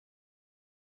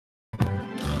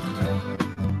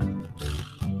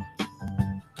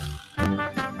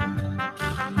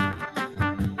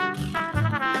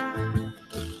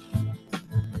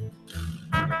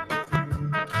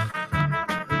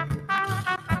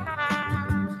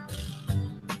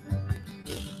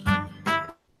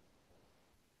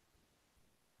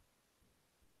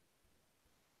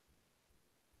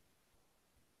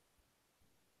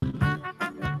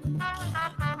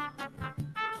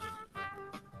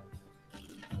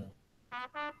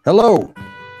Hello,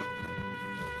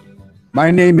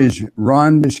 my name is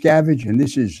Ron Miscavige, and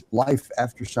this is Life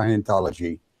After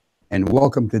Scientology, and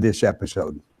welcome to this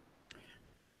episode.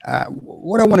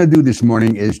 What I want to do this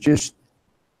morning is just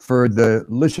for the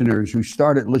listeners who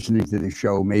started listening to the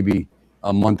show maybe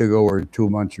a month ago or 2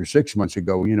 months or 6 months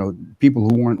ago, people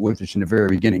who weren't with us in the very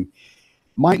beginning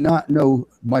might not know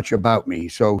much about me.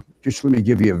 So just let me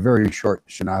give you a very short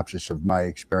synopsis of my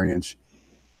experience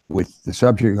with the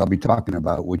subject I'll be talking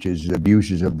about, which is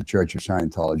abuses of the Church of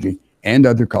Scientology and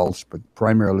other cults, but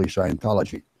primarily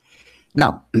Scientology.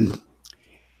 Now,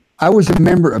 I was a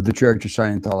member of the Church of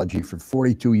Scientology for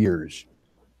 42 years.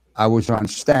 I was on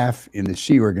staff in the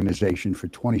Sea organization for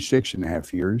 26 and a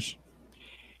half years.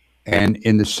 And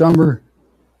in the summer,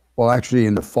 well, actually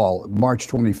in the fall, March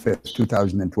 25th,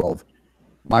 2012,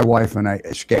 my wife and I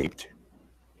escaped.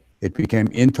 It became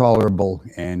intolerable,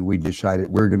 and we decided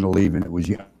we're going to leave, and it was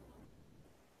young.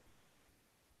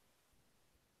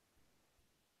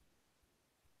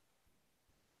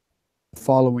 The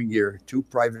following year, 2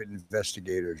 private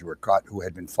investigators were caught who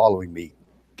had been following me,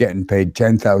 getting paid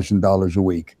 $10,000 a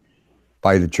week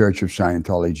by the Church of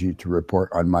Scientology to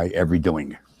report on my every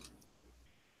doing.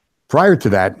 Prior to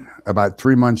that, about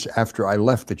 3 months after I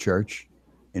left the church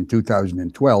in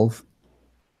 2012,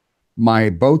 my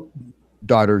both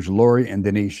daughters, Lori and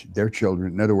Denise, their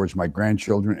children, in other words, my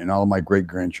grandchildren and all my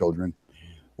great-grandchildren,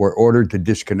 were ordered to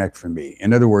disconnect from me.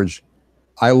 In other words,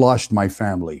 I lost my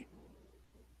family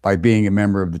by being a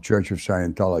member of the Church of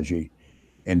Scientology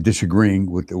and disagreeing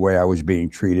with the way I was being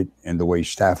treated and the way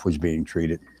staff was being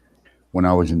treated when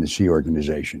I was in the Sea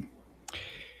organization.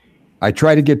 I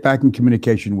tried to get back in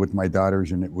communication with my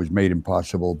daughters, and it was made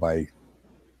impossible by,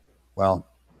 well,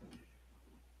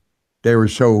 they were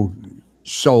so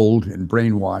sold and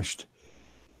brainwashed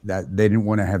that they didn't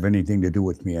want to have anything to do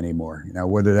with me anymore. Now,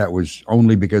 whether that was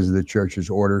only because of the church's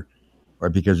order or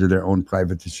because of their own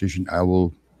private decision, I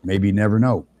will maybe never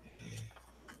know.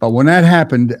 But when that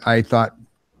happened, I thought,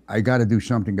 I got to do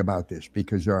something about this,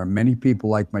 because there are many people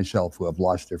like myself who have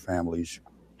lost their families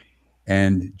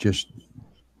and just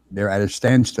they're at a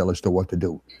standstill as to what to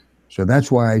do. So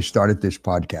that's why I started this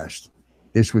podcast.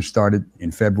 This was started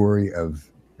in February of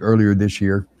earlier this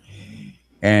year,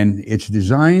 and it's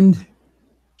designed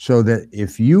so that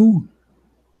if you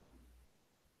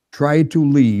tried to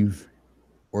leave,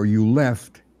 or you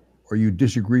left, or you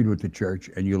disagreed with the church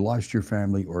and you lost your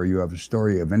family, or you have a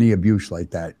story of any abuse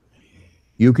like that,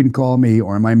 you can call me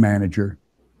or my manager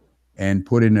and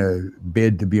put in a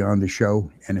bid to be on the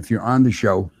show. And if you're on the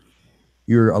show,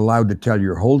 you're allowed to tell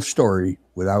your whole story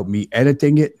without me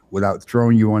editing it, without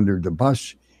throwing you under the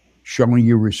bus, showing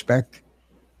you respect,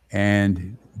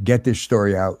 and get this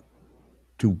story out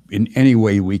to, in any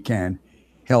way we can,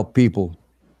 help people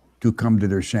to come to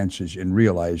their senses and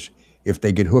realize if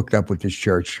they get hooked up with this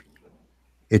church,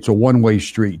 it's a one-way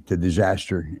street to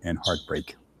disaster and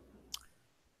heartbreak.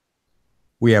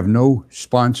 We have no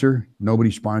sponsor.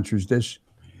 Nobody sponsors this.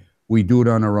 We do it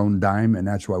on our own dime, and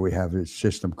that's why we have a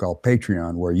system called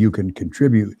Patreon, where you can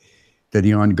contribute to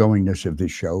the ongoingness of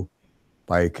this show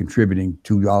by contributing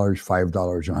 $2, $5,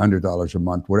 $100 a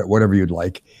month, whatever you'd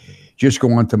like. Just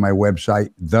go onto my website,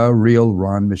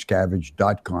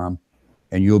 therealronmiscavige.com,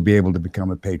 and you'll be able to become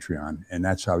a Patreon, and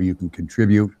that's how you can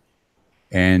contribute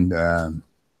and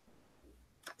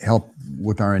help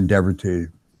with our endeavor to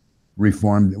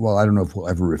reform. Well, I don't know if we'll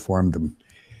ever reform them.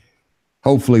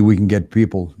 Hopefully we can get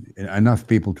people, enough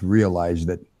people, to realize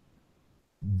that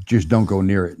just don't go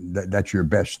near it. That's your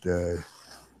best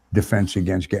defense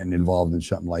against getting involved in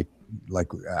something like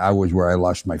I was, where I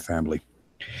lost my family.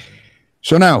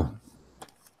 So now,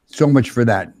 so much for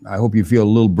that. I hope you feel a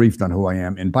little briefed on who I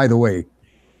am. And by the way,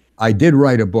 I did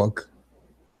write a book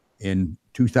in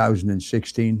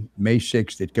 2016, May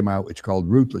 6th, it came out. It's called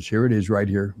Ruthless. Here it is right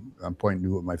here. I'm pointing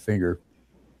to it with my finger.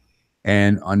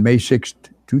 And on May 6th,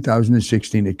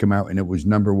 2016, it came out, and it was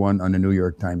 #1 on the New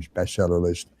York Times bestseller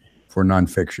list for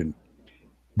nonfiction.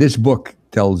 This book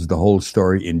tells the whole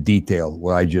story in detail,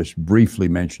 what I just briefly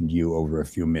mentioned to you over a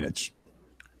few minutes.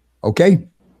 Okay?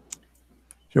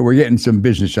 So we're getting some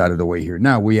business out of the way here.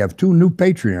 Now, we have 2 new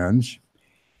Patreons,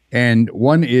 and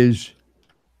one is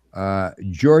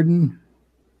Jordan.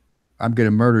 I'm going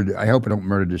to murder, I hope I don't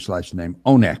murder this last name,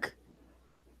 Onek.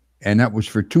 And that was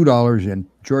for $2. And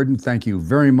Jordan, thank you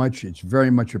very much. It's very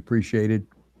much appreciated.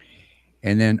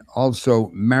 And then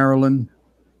also Marilyn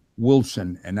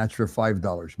Wilson, and that's for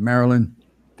 $5. Marilyn,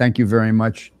 thank you very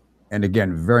much. And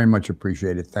again, very much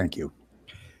appreciated. Thank you.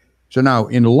 So now,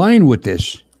 in line with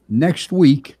this, next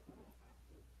week,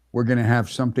 we're going to have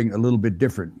something a little bit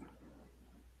different.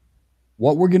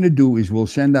 What we're going to do is we'll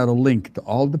send out a link to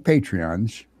all the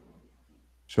Patreons.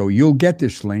 So you'll get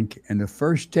this link, and the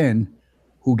first 10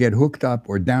 who get hooked up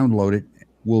or download it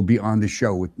will be on the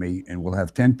show with me, and we'll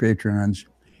have 10 Patreons,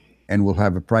 and we'll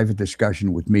have a private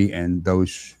discussion with me and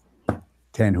those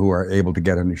 10 who are able to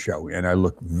get on the show. And I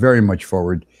look very much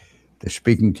forward to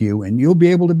speaking to you, and you'll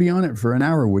be able to be on it for an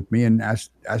hour with me and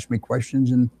ask me questions,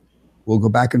 and we'll go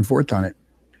back and forth on it.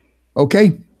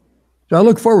 Okay? So I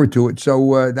look forward to it.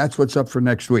 So that's what's up for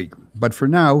next week. But for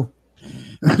now,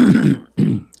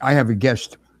 I have a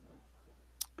guest,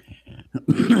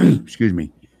 excuse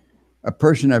me, a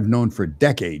person I've known for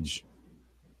decades.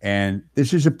 And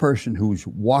this is a person who's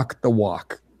walked the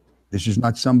walk. This is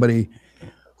not somebody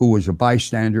who was a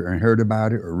bystander and heard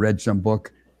about it or read some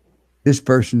book. This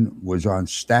person was on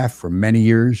staff for many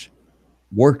years,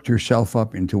 worked herself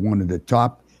up into one of the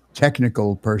top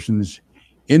technical persons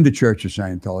in the Church of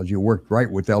Scientology, worked right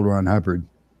with L. Ron Hubbard.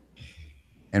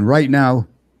 And right now,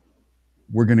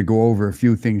 we're going to go over a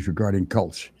few things regarding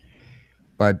cults.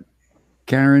 But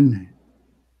Karen's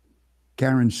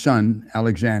son,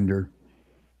 Alexander,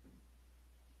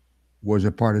 was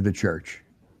a part of the church,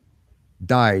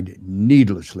 died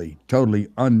needlessly, totally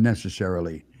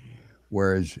unnecessarily,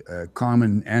 whereas a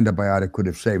common antibiotic could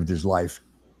have saved his life.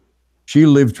 She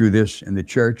lived through this in the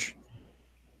church,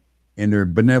 in their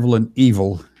benevolent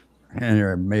evil, and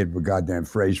I made a goddamn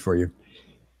phrase for you,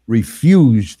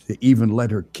 refused to even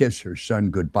let her kiss her son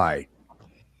goodbye.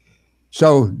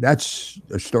 So that's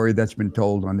a story that's been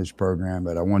told on this program,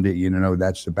 but I wanted you to know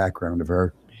that's the background of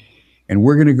her. And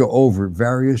we're going to go over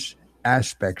various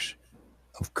aspects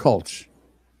of cults,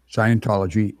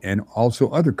 Scientology, and also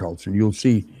other cults. And you'll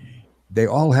see they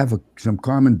all have some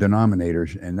common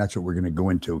denominators, and that's what we're going to go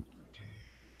into.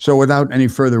 So without any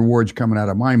further words coming out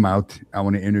of my mouth, I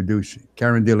want to introduce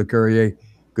Karen De La Courier.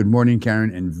 Good morning,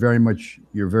 Karen, and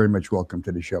you're very much welcome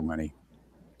to the show, honey.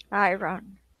 Hi,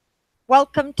 Ron.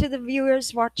 Welcome to the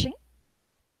viewers watching.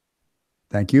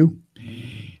 Thank you.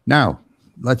 Now,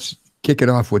 let's kick it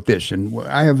off with this. And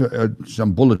I have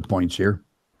some bullet points here.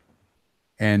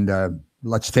 And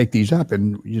let's take these up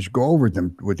and just go over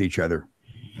them with each other.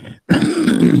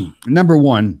 Number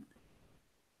one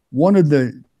of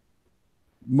the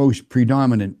most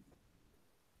predominant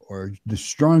or the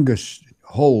strongest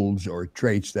holds or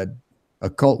traits that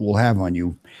a cult will have on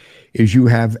you is you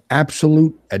have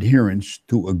absolute adherence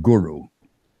to a guru.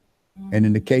 And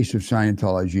in the case of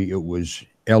Scientology, it was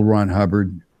L. Ron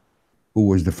Hubbard, who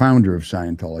was the founder of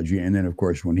Scientology. And then, of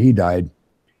course, when he died,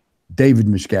 David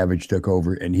Miscavige took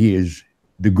over, and he is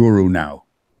the guru now.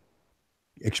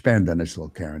 Expand on this a little,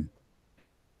 Karen.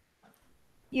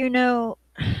 You know,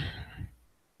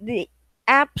 the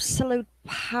absolute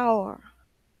power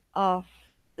of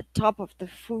the top of the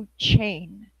food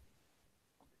chain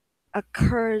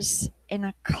occurs in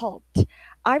a cult.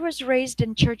 I was raised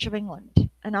in Church of England,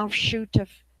 an offshoot of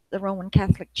the Roman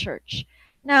Catholic Church.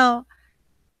 Now,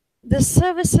 the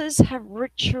services have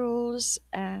rituals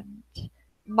and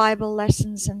Bible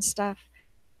lessons and stuff,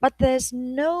 but there's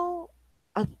no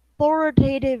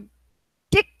authoritative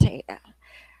dictator.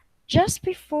 Just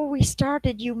before we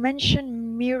started, you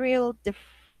mentioned Muriel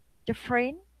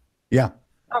Dufresne. Yeah.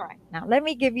 All right. Now, let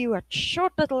me give you a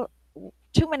short little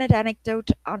 2-minute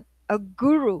anecdote on a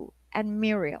guru and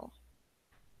Muriel.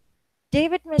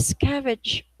 David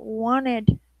Miscavige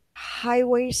wanted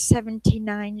Highway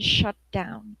 79 shut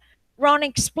down. Ron,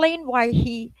 explain why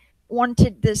he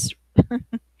wanted this road.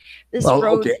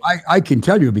 Okay, I can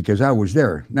tell you because I was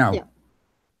there. Now, Yeah.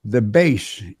 the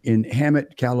base in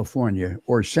Hammett, California,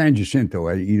 or San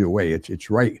Jacinto, either way, it's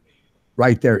right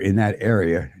there in that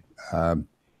area.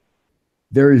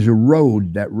 There is a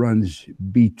road that runs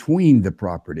between the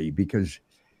property because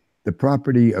the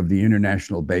property of the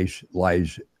international base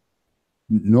lies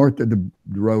north of the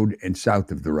road and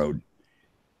south of the road.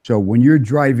 So when you're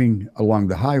driving along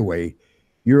the highway,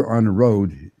 you're on a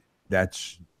road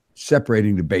that's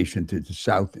separating the base into the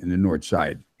south and the north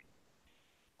side.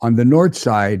 On the north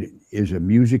side is a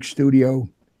music studio,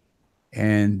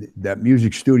 and that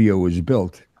music studio was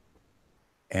built,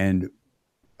 and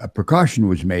a precaution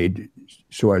was made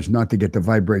so as not to get the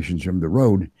vibrations from the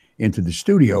road into the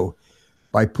studio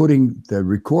by putting the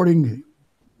recording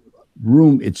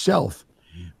room itself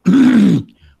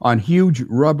on huge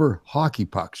rubber hockey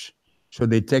pucks so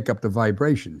they take up the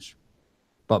vibrations.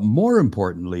 But more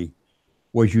importantly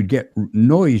was you'd get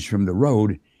noise from the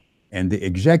road, and the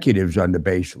executives on the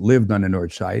base lived on the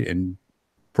north side, and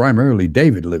primarily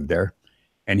David lived there,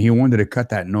 and he wanted to cut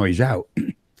that noise out.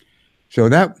 So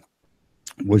that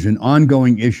was an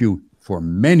ongoing issue for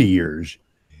many years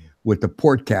with the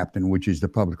port captain, which is the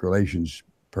public relations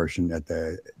person at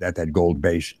that gold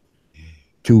base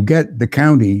to get the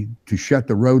county to shut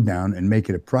the road down and make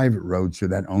it a private road so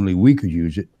that only we could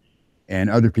use it, and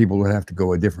other people would have to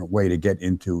go a different way to get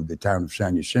into the town of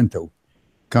San Jacinto,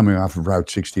 coming off of Route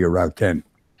 60 or Route 10.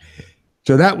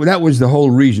 So that was the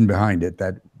whole reason behind it,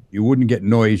 that you wouldn't get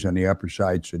noise on the upper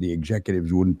side, so the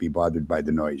executives wouldn't be bothered by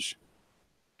the noise.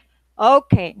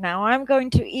 Okay, now I'm going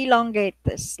to elongate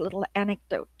this little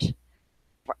anecdote.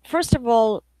 First of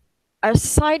all,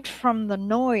 aside from the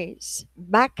noise,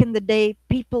 back in the day,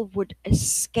 people would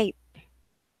escape.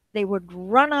 They would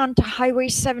run onto Highway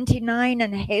 79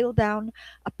 and hail down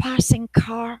a passing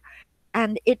car,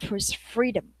 and it was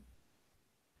freedom.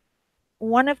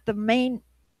 One of the main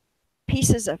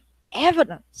pieces of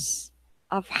evidence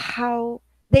of how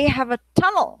they have a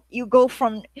tunnel. You go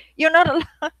from you're not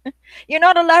allowed, you're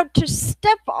not allowed to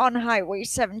step on Highway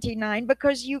 79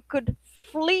 because you could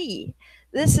flee.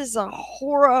 This is a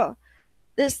horror.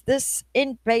 This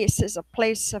in base is a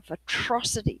place of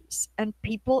atrocities, and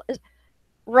people.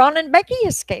 Ron and Becky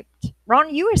escaped.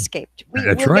 Ron, you escaped.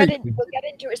 That's right. We'll get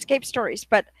into escape stories,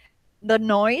 but the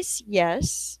noise,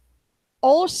 yes.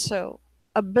 Also,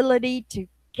 ability to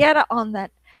get on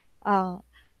that. Uh,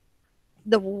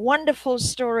 the wonderful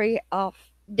story of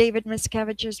David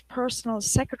Miscavige's personal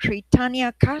secretary,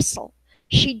 Tanya Castle.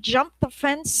 She jumped the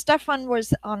fence. Stefan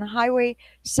was on Highway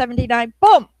 79.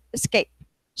 Boom! Escape.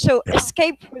 So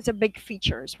escape was a big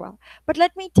feature as well. But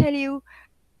let me tell you,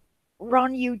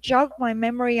 Ron, you jogged my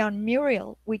memory on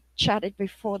Muriel. We chatted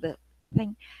before the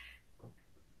thing.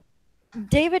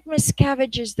 David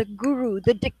Miscavige is the guru,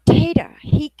 the dictator.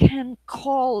 He can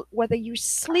call whether you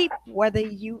sleep, whether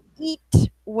you eat,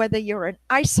 whether you're in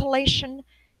isolation.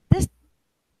 This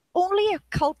only a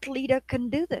cult leader can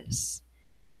do this.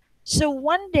 So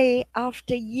one day,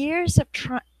 after years of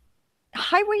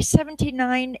Highway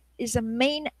 79 is a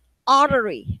main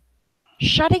artery.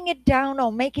 Shutting it down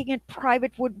or making it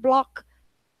private would block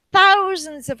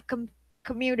thousands of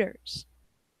commuters.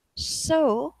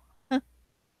 So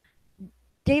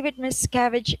David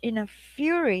Miscavige, in a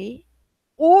fury,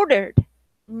 ordered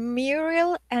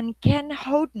Muriel and Ken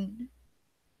Houghton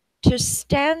to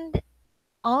stand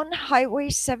on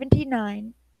Highway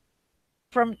 79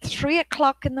 from 3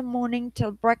 o'clock in the morning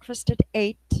till breakfast at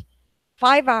 8,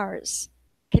 5 hours.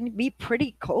 Can be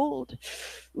pretty cold.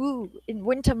 Ooh, in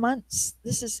winter months.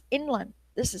 This is inland.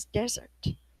 This is desert.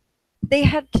 They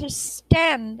had to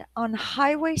stand on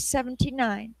Highway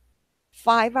 79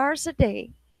 5 hours a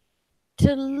day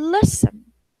to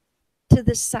listen to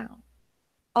the sound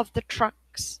of the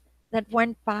trucks that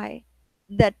went by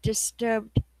that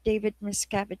disturbed David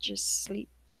Miscavige's sleep.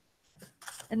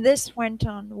 And this went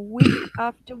on week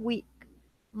after week,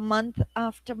 month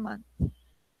after month.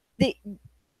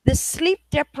 The sleep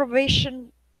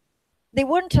deprivation, they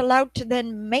weren't allowed to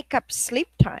then make up sleep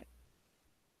time.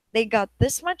 They got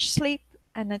this much sleep,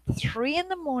 and at 3 in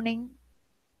the morning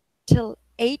till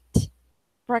 8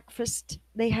 breakfast,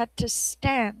 they had to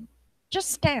stand,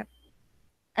 just stand,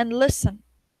 and listen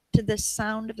to the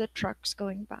sound of the trucks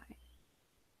going by.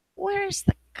 Where's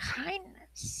the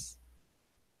kindness?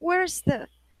 Where's the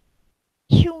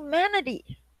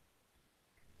humanity?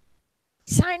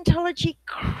 Scientology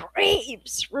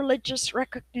craves religious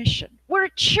recognition. We're a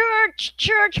church,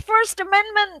 First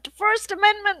Amendment.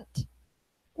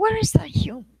 Where is the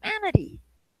humanity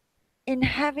in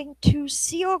having 2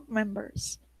 Sea Org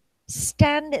members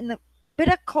stand in the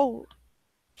bitter cold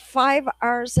 5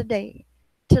 hours a day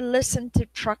to listen to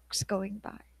trucks going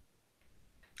by?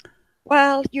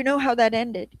 Well, you know how that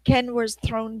ended. Ken was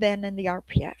thrown then in the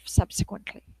RPF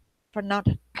subsequently for not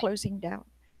closing down,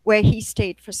 where he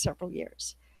stayed for several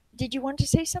years. Did you want to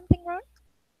say something, Ron?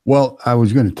 Well, I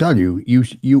was going to tell you,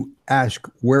 you ask,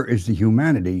 where is the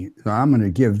humanity? So I'm going to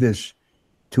give this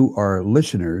to our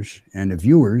listeners and the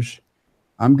viewers.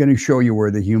 I'm going to show you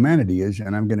where the humanity is,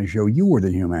 and I'm going to show you where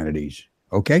the humanity is.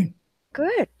 Okay?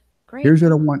 Good. Great. Here's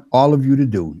what I want all of you to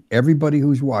do. Everybody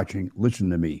who's watching, listen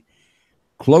to me.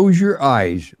 Close your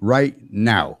eyes right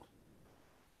now.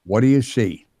 What do you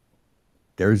see?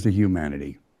 There's the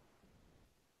humanity.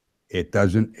 It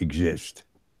doesn't exist.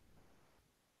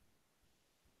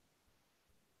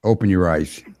 Open your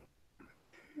eyes.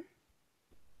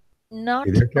 Not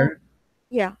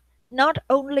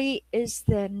only is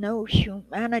there no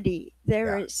humanity,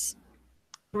 there is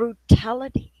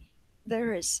brutality,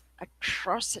 there is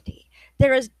atrocity,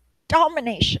 there is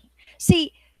domination.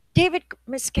 See, David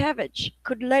Miscavige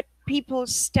could let people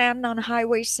stand on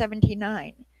Highway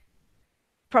 79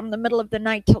 from the middle of the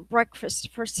night till breakfast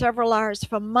for several hours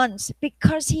for months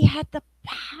because he had the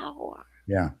power.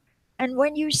 Yeah. And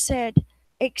when you said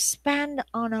expand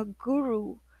on a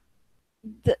guru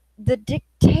the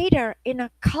dictator in a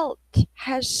cult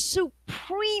has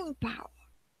supreme power,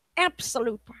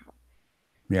 absolute power.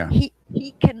 Yeah.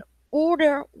 He can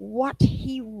order what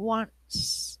he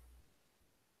wants.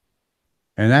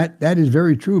 And that is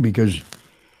very true because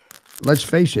let's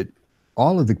face it,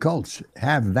 all of the cults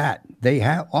have that. They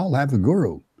have all have a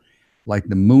guru. Like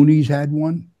the Moonies had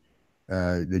one.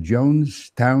 The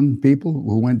Jonestown people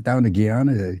who went down to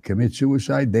Guyana to commit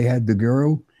suicide, they had the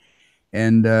guru.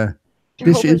 And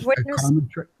this is Jehovah's a Witness, common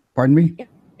trick. Pardon me? yeah,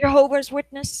 Jehovah's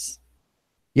Witness.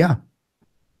 Yeah.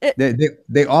 It,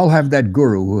 They all have that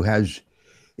guru who has,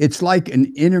 it's like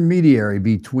an intermediary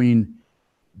between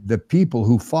the people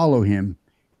who follow him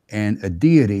and a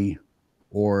deity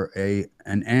or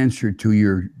an answer to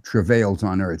your travails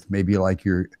on earth, maybe like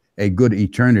your a good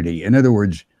eternity. In other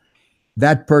words,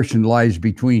 that person lies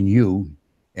between you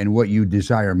and what you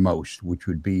desire most, which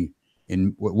would be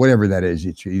in whatever that is.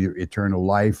 It's either eternal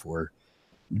life or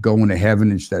going to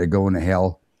heaven instead of going to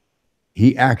hell.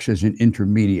 He acts as an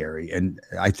intermediary, and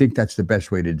I think that's the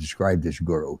best way to describe this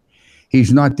guru.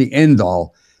 He's not the end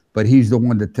all, but he's the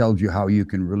one that tells you how you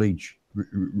can reach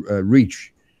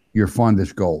your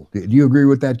fondest goal. Do you agree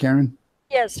with that, Karen?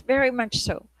 yes, very much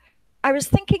so. I was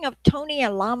thinking of Tony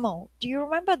Alamo. Do you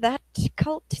remember that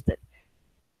cult? The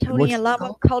Tony What's it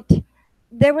Alamo called? cult.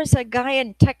 There was a guy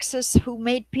in Texas who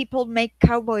made people make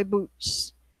cowboy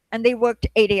boots. And they worked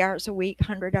 80 hours a week,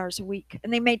 100 hours a week.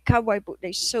 And they made cowboy boots.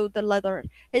 They sewed the leather.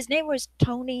 His name was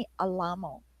Tony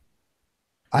Alamo.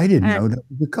 I didn't And know that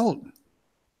was a cult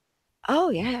oh,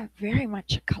 yeah, very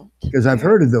much a cult. because I've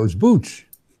Very, heard of those boots.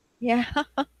 yeah.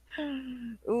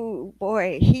 Oh,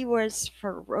 boy. He was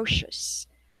ferocious.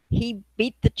 He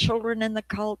beat the children in the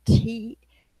cult.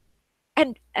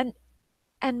 And, and,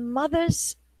 and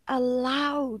mothers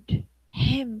allowed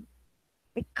him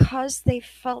because they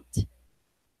felt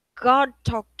God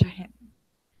talked to him.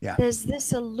 Yeah, There's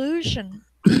this illusion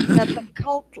that the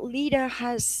cult leader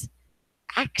has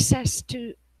access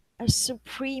to a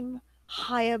supreme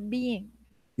higher being.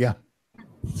 yeah,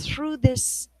 Through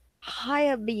this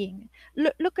higher being,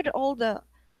 look at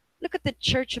the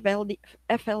Church of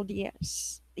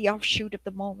FLDS, the offshoot of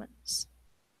the Mormons.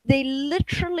 They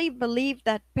literally believe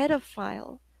that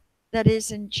pedophile that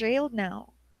is in jail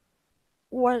now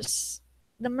was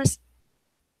the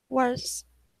was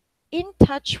in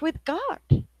touch with God,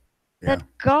 yeah. that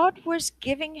God was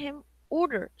giving him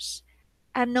orders.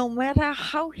 And no matter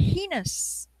how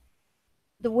heinous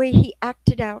the way he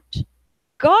acted out,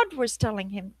 God was telling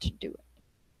him to do it.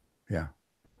 Yeah.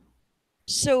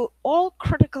 So all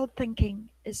critical thinking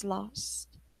is lost.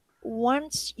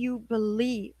 Once you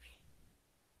believe,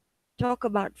 talk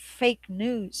about fake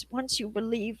news, once you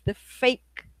believe the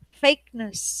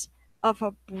fakeness of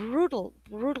a brutal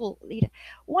leader.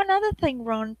 One other thing,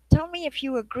 Ron, tell me if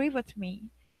you agree with me.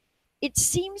 It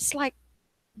seems like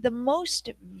the most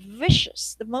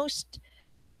vicious, the most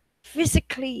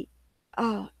physically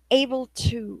able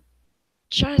to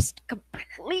just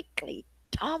completely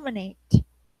dominate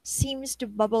seems to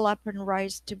bubble up and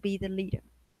rise to be the leader.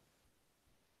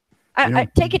 You I know,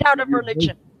 take it out of your voice,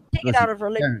 religion. Take it listen, out of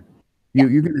religion. Karen, Yeah.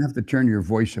 you're going to have to turn your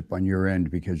voice up on your end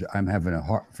because I'm having a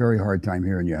very hard time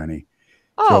hearing you, honey.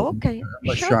 Oh, So okay.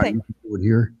 unless Sure Sean, thing. you can do it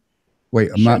here. Wait,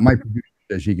 Sure my thing. producer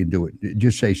says he can do it.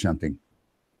 Just say something.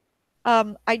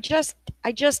 I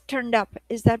just turned up.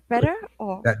 Is that better?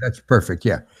 Or That's perfect.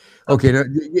 Yeah. Okay. okay.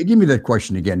 Now, give me that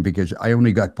question again because I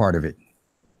only got part of it.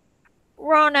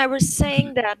 Ron, I was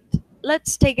saying that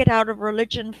let's take it out of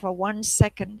religion for 1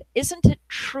 second. Isn't it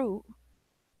true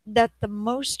that the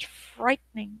most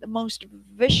frightening, the most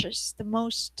vicious, the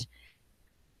most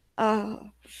uh,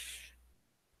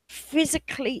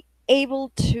 physically able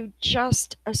to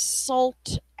just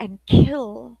assault and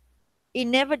kill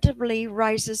inevitably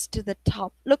rises to the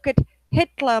top? Look at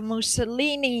Hitler,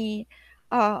 Mussolini,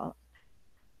 uh,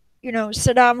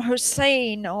 Saddam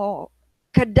Hussein, or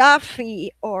Gaddafi,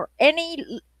 or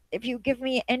if you give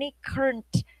me any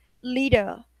current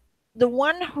leader, the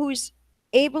one who's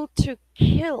able to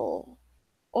kill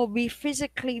or be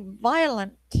physically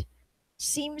violent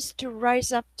seems to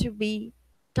rise up to be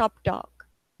top dog.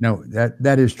 No,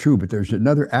 that is true, but there's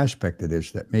another aspect of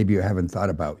this that maybe you haven't thought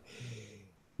about.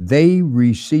 They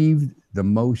received the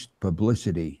most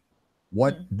publicity.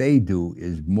 What Mm, they do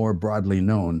is more broadly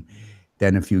known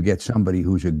than if you get somebody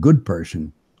who's a good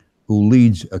person who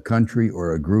leads a country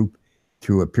or a group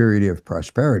through a period of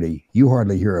prosperity. You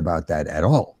hardly hear about that at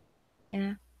all.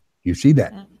 yeah, You see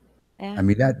that? yeah, I yeah.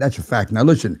 mean, that's a fact. Now,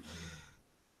 listen,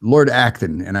 Lord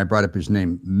Acton, and I brought up his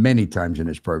name many times in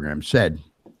this program, said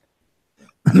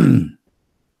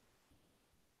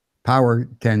power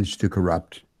tends to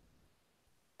corrupt,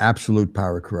 absolute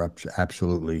power corrupts,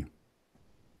 absolutely.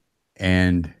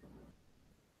 And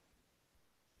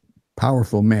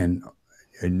powerful men,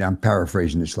 and I'm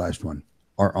paraphrasing this last one,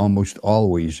 are almost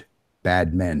always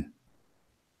bad men.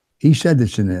 He said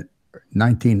this in the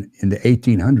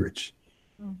 1800s.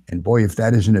 Mm. And boy, if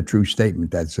that isn't a true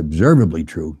statement, that's observably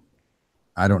true.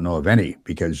 I don't know of any,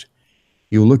 because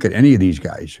you look at any of these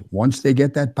guys, once they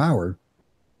get that power,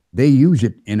 they use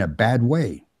it in a bad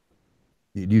way.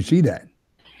 Do you see that?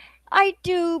 I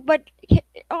do, but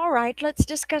all right, let's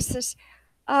discuss this.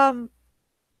 Um,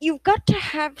 you've got to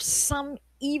have some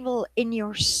evil in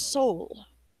your soul,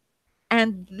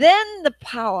 and then the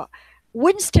power.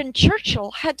 Winston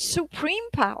Churchill had supreme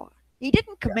power. He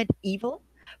didn't commit evil,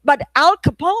 but Al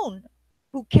Capone,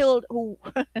 who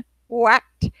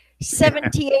whacked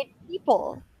 78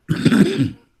 people,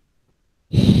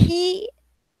 he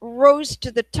rose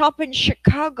to the top in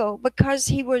Chicago because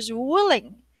he was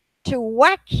willing to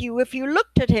whack you if you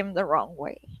looked at him the wrong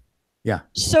way. Yeah.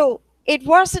 So it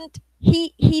wasn't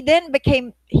he then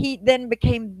became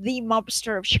the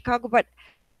mobster of Chicago, but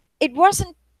it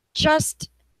wasn't just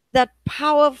that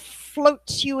power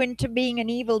floats you into being an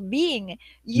evil being.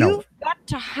 No. You've got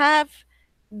to have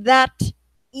that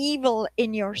evil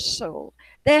in your soul.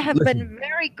 There have Listen. been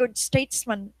very good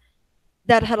statesmen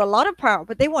that had a lot of power,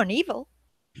 but they weren't evil.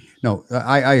 No,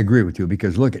 I agree with you,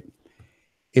 because look at,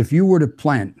 if you were to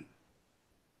plant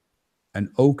an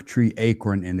oak tree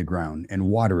acorn in the ground and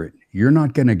water it, you're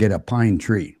not going to get a pine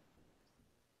tree.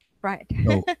 Right.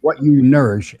 So what you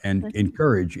nourish and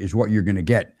encourage is what you're going to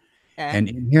get. Yeah. And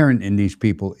inherent in these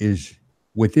people is,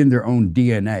 within their own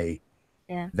DNA,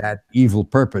 Yeah. that evil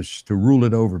purpose to rule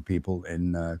it over people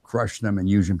and crush them and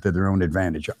use them to their own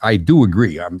advantage. I do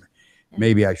agree.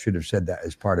 Maybe I should have said that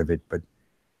as part of it, but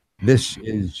this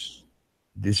is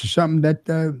something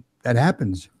that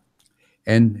happens,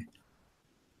 and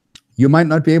you might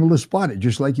not be able to spot it,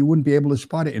 just like you wouldn't be able to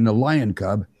spot it in a lion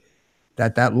cub.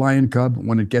 That lion cub,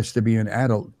 when it gets to be an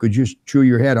adult, could just chew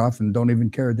your head off and don't even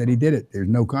care that he did it. There's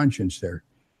no conscience there,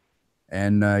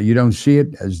 and you don't see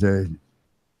it as the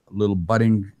little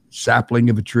budding sapling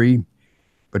of a tree.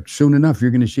 But soon enough,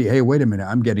 you're going to see, hey, wait a minute,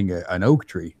 I'm getting an oak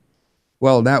tree.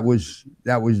 Well, that was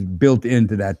built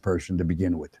into that person to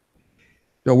begin with.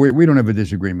 So we don't have a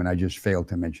disagreement. I just failed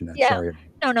to mention that. Yeah. Sorry.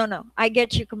 No. I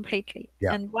get you completely.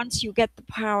 Yeah. And once you get the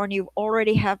power and you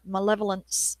already have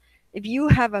malevolence, if you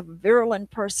have a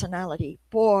virulent personality,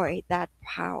 boy, that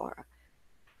power.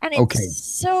 And Okay.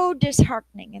 it's so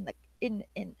disheartening in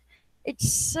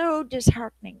it's so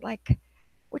disheartening. Like,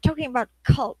 we're talking about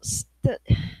cults,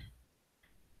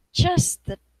 just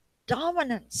the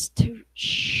dominance to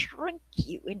shrink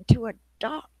you into a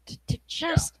dot, to Yeah.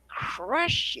 just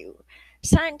crush you.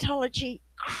 Scientology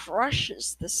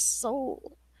crushes the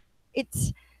soul.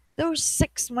 It's those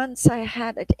 6 months I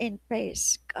had it in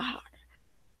base.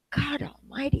 God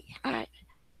Almighty,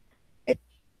 it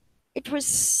it was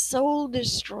soul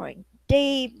destroying.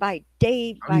 Day by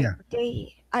day Oh by yeah.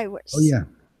 day, I Oh was yeah.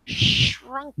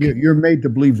 shrunken. You're made to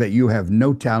believe that you have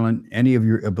no talent. Any of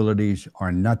your abilities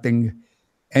are nothing.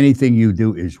 Anything you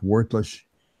do is worthless,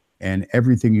 and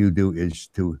everything you do is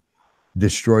to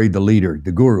destroy the leader,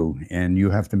 the guru, and you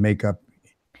have to make up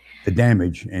the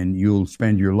damage. And you'll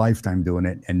spend your lifetime doing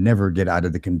it and never get out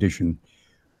of the condition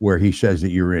where he says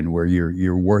that you're in, where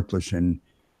you're worthless and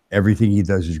everything he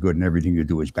does is good and everything you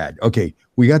do is bad. Okay,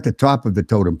 we got the top of the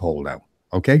totem pole now.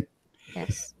 Okay,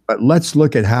 Yes. but let's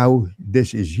look at how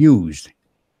this is used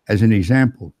as an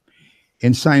example.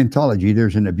 In Scientology,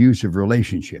 there's an abuse of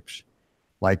relationships.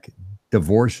 Like,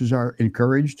 divorces are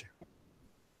encouraged,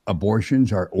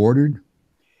 abortions are ordered.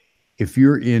 If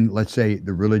you're in, let's say,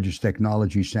 the Religious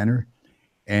Technology Center,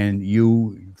 and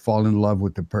you fall in love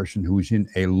with the person who's in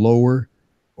a lower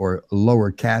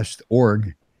caste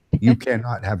org, you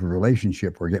cannot have a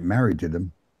relationship or get married to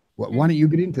them. Why don't you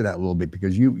get into that a little bit,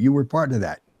 because you were part of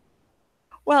that?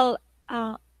 Well,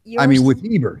 I mean, yours, with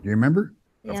Heber, do you remember?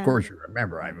 Of yeah, course you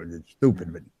remember. I was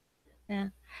stupid, but yeah.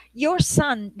 Your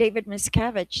son, David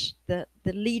Miscavige, the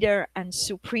leader and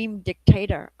supreme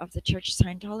dictator of the Church of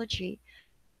Scientology,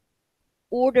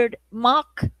 ordered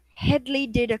Mark Headley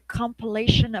did a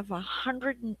compilation of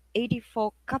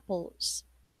 184 couples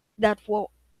that were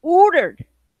ordered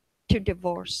to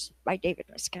divorce by David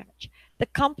Miscavige. The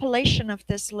compilation of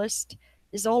this list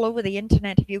is all over the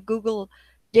internet. If you Google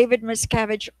David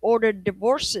Miscavige ordered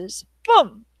divorces,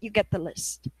 boom, you get the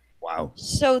list. wow.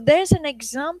 So there's an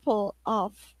example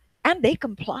of, and they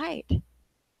complied.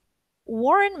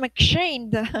 Warren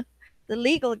McShane, the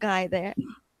legal guy there,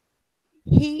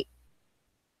 he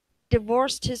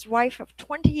divorced his wife of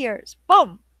 20 years.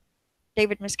 Boom!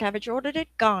 David Miscavige ordered it,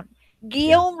 gone. Yeah.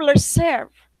 Guillaume Lecerf,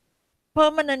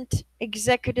 permanent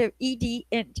executive ED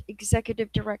int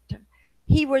executive director.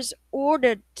 He was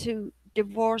ordered to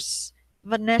divorce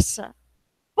Vanessa.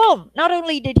 Boom! Not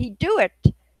only did he do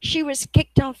it, she was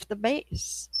kicked off the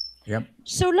base. Yep.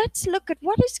 So let's look at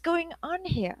what is going on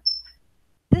here.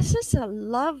 This is a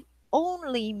love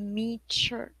only me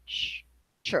church.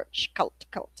 Church, cult,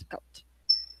 cult, cult.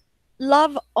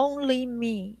 Love only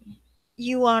me.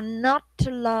 You are not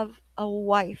to love a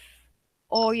wife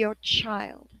or your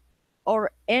child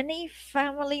or any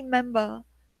family member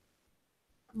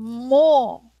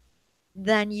more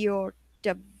than your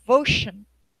devotion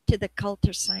to the cult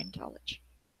of Scientology.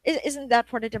 Isn't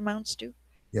that what it amounts to?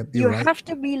 Yep. You're You right. have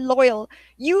to be loyal.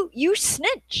 You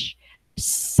snitch.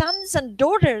 Sons and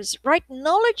daughters write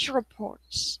knowledge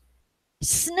reports,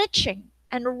 snitching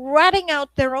and ratting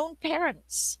out their own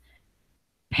parents.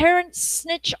 Parents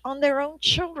snitch on their own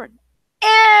children.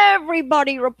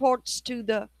 Everybody reports to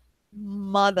the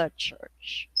mother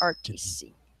church,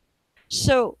 RTC.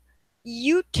 So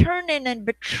you turn in and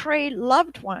betray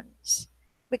loved ones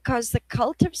because the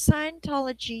cult of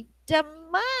Scientology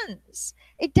demands,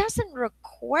 it doesn't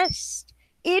request,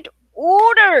 it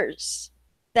orders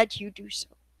that you do so.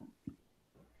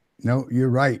 No, you're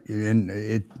right. And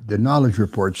the knowledge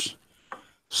reports,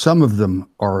 some of them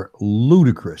are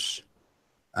ludicrous.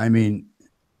 I mean,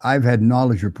 I've had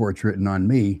knowledge reports written on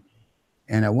me,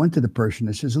 and I went to the person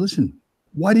that says, listen,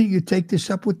 why didn't you take this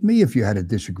up with me if you had a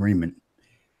disagreement?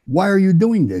 Why are you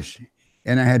doing this?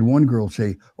 And I had one girl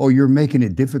say, oh, you're making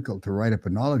it difficult to write up a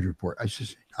knowledge report. I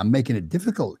says, I'm making it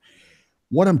difficult.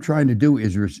 What I'm trying to do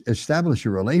is establish a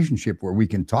relationship where we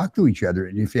can talk to each other.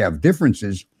 And if you have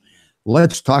differences,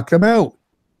 let's talk them out.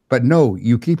 But no,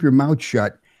 you keep your mouth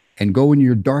shut and go in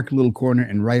your dark little corner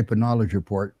and write up a knowledge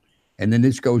report. And then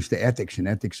this goes to ethics, and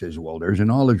ethics says, well, there's a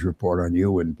knowledge report on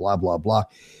you and blah, blah, blah.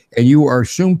 And you are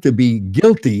assumed to be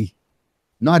guilty,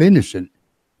 not innocent.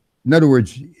 In other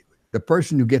words, the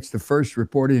person who gets the first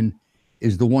report in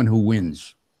is the one who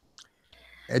wins.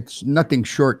 It's nothing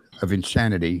short of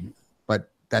insanity,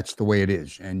 but that's the way it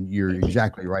is. And you're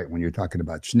exactly right when you're talking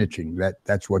about snitching.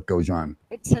 That's what goes on.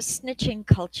 It's a snitching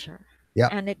culture, Yeah.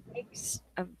 and it makes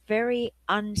a very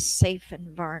unsafe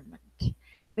environment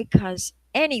because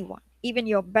anyone, even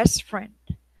your best friend,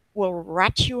 will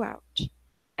rat you out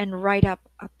and write up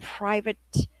a private.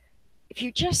 If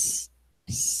you just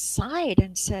sighed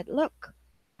and said, look,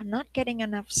 I'm not getting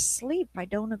enough sleep, I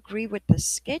don't agree with the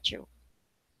schedule.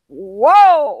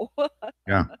 Whoa!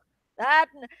 Yeah. That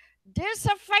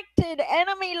disaffected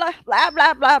enemy, blah,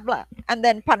 blah, blah, blah. And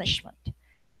then punishment.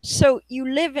 So you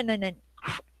live in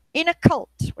a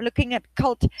cult. We're looking at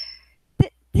cult.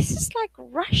 This is like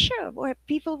Russia, where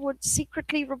people would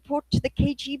secretly report to the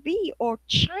KGB, or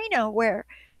China, where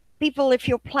people, if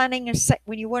you're planning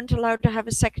when you weren't allowed to have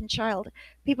a second child,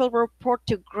 people report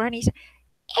to grannies.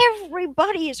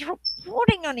 Everybody is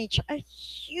reporting on each other. A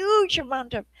huge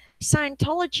amount of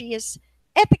Scientology is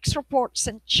ethics reports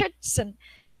and chits and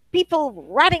people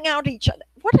ratting out each other.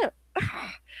 What a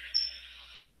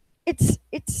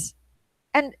it's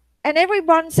and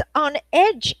everyone's on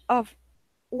edge of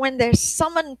when they're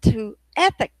summoned to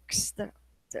ethics,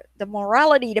 the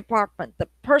morality department, the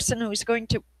person who's going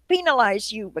to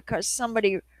penalize you because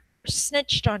somebody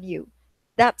snitched on you.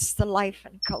 That's the life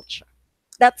and culture.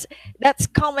 That's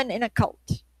common in a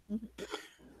cult. Mhm.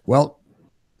 Well,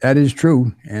 that is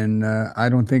true. And I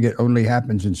don't think it only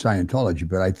happens in Scientology,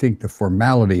 but I think the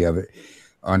formality of it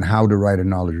on how to write a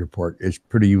knowledge report is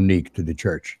pretty unique to the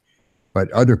church. But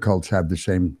other cults have the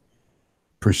same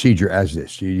procedure as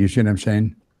this. You see what I'm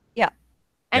saying? Yeah.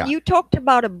 And Yeah. you talked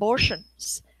about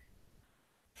abortions.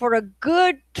 For a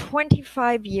good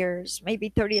 25 years, maybe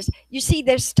 30 years. You see,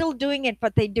 they're still doing it,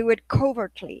 but they do it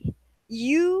covertly.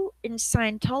 You in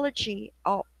Scientology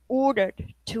are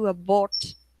ordered to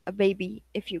abort a baby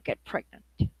if you get pregnant.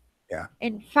 Yeah.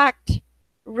 In fact,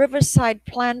 Riverside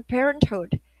Planned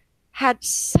Parenthood had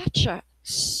such a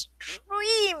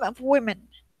stream of women,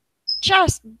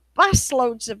 just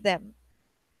busloads of them,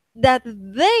 that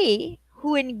they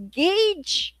who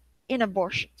engage in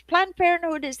abortions, Planned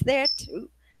Parenthood is there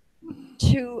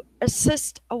to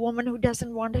assist a woman who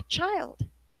doesn't want a child.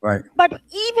 Right. But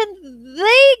even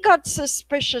they got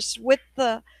suspicious with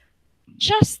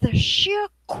just the sheer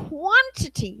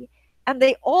quantity, and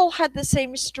they all had the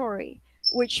same story,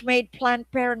 which made Planned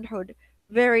Parenthood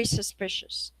very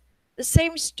suspicious. The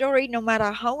same story, no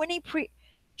matter how many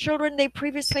children they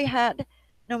previously had,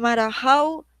 no matter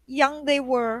how young they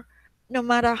were, no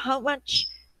matter how much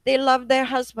they loved their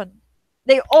husband,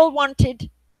 they all wanted,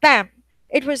 bam.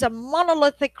 It was a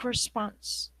monolithic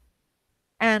response.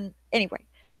 And anyway,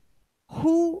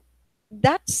 who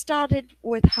that started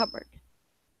with Hubbard.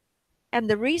 And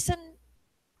the reason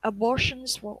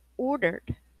abortions were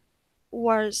ordered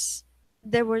was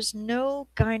there was no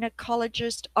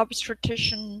gynecologist,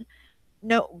 obstetrician,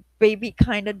 no baby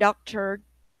kind of doctor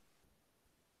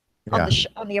on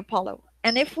Yeah. the Apollo.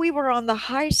 And if we were on the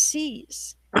high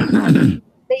seas and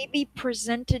baby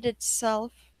presented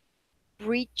itself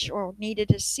breech or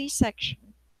needed a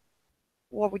C-section,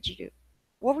 what would you do?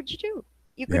 What would you do?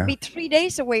 You could Yeah. be 3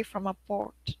 days away from a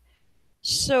port.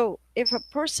 So if a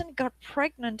person got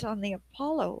pregnant on the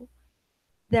Apollo,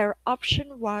 their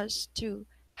option was to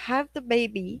have the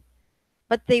baby,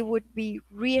 but they would be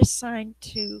reassigned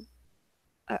to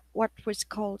what was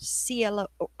called CLO,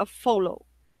 a FOLO,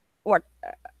 or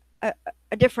a,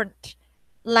 a different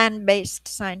land-based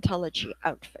Scientology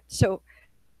outfit. So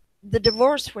the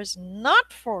divorce was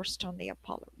not forced on the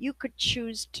Apollo. You could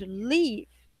choose to leave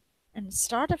and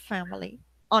start a family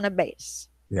on a base.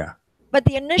 Yeah. But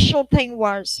the initial thing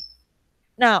was,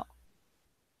 now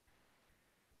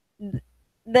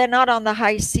they're not on the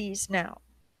high seas now.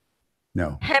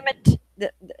 No. Hemet,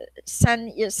 the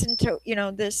San Jacinto,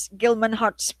 this Gilman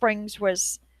Hot Springs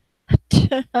was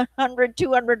 100,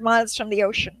 200 miles from the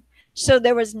ocean. So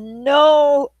there was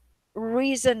no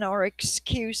reason or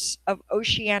excuse of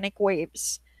oceanic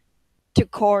waves to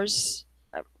cause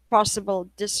possible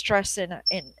distress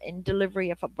in delivery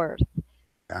of a birth.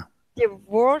 Yeah.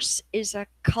 Divorce is a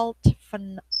cult,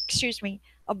 excuse me,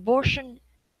 abortion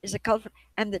is a cult,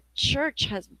 and the church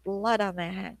has blood on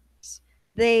their hands.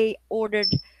 They ordered,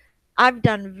 I've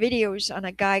done videos on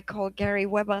a guy called Gary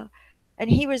Weber, and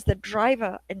he was the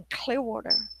driver in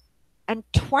Clearwater. And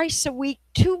twice a week,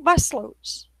 2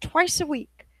 busloads, twice a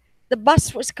week, the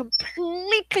bus was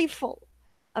completely full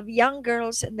of young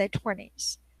girls in their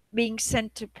 20s being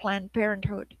sent to Planned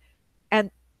Parenthood.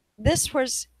 And this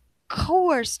was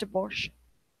coerced abortion.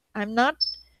 I'm not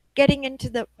getting into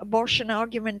the abortion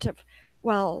argument of,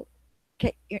 well,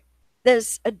 okay,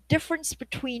 there's a difference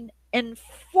between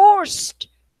enforced,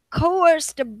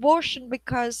 coerced abortion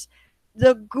because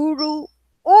the guru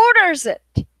orders it.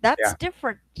 That's Yeah.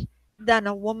 different than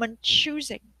a woman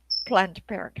choosing Planned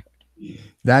Parenthood.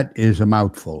 That is a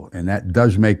mouthful, and that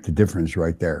does make the difference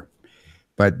right there.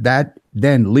 But that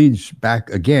then leads back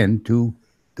again to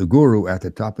the guru at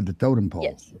the top of the totem pole.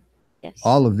 Yes. Yes.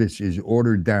 All of this is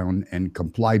ordered down and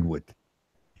complied with.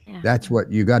 Yeah. That's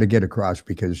what you got to get across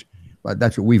because well,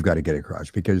 that's what we've got to get across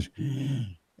because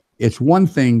it's one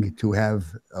thing to have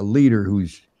a leader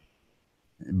who's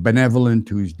benevolent,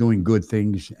 who's doing good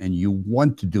things, and you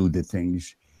want to do the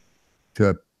things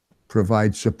to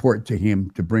provide support to him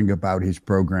to bring about his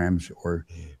programs or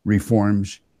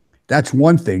reforms. That's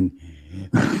one thing.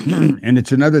 And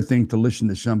it's another thing to listen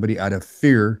to somebody out of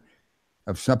fear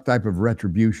of some type of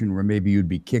retribution where maybe you'd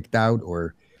be kicked out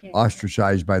or Yeah.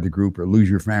 ostracized by the group or lose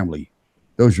your family.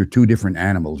 Those are two different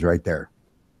animals right there.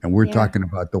 And we're Yeah. talking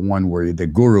about the one where the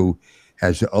guru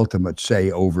has the ultimate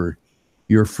say over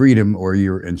your freedom or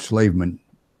your enslavement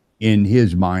in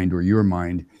his mind or your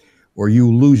mind, or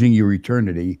you losing your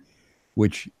eternity,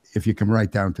 which, if you come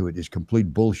right down to it, is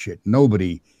complete bullshit.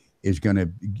 Nobody is going to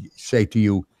say to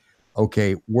you,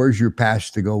 okay, where's your pass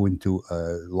to go into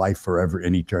life forever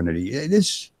in eternity?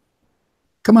 This,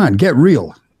 come on, get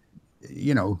real,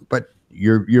 but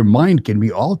your mind can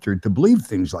be altered to believe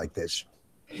things like this.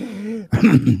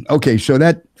 Okay, so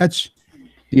that's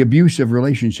the abuse of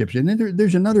relationships. And then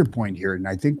there's another point here, and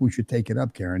I think we should take it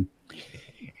up, Karen,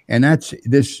 and that's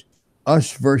this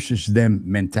us versus them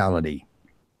mentality.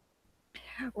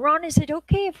 Ron, is it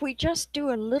okay if we just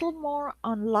do a little more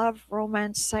on love,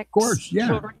 romance, sex, Of course, yeah.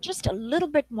 children? Just a little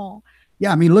bit more.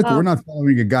 Yeah, I mean, look, we're Um, not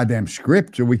following a goddamn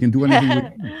script, so we can do anything with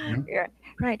it. yeah,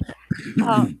 right.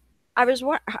 I was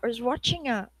watching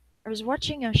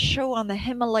a show on the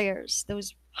Himalayas,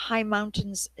 those high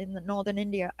mountains in the northern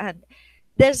India, and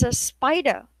there's a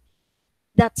spider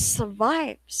that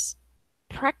survives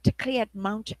practically at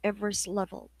Mount Everest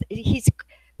level.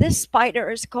 This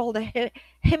spider is called a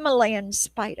Himalayan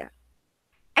spider,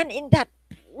 and in that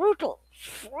brutal,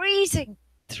 freezing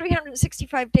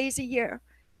 365 days a year,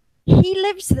 he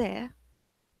lives there,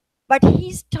 but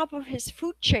he's top of his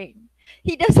food chain.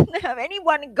 He doesn't have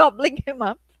anyone gobbling him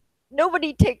up.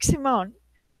 Nobody takes him on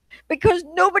because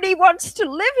nobody wants to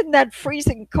live in that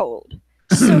freezing cold.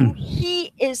 So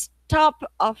he is top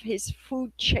of his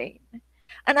food chain.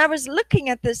 And I was looking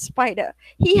at this spider.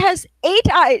 He has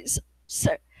 8 eyes.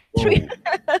 So three,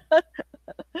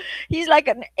 he's like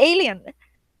an alien.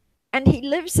 And he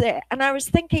lives there. And I was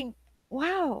thinking,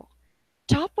 wow,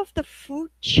 top of the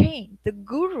food chain, the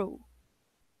guru,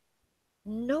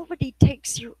 nobody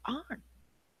takes you on.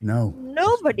 No.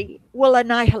 Nobody will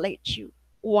annihilate you.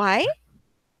 Why?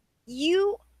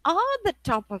 You are the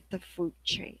top of the food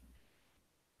chain.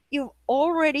 You've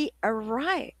already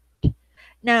arrived.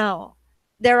 Now,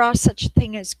 there are such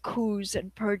thing as coups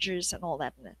and purges and all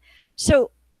that.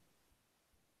 So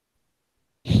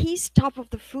he's top of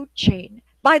the food chain.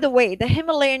 By the way, the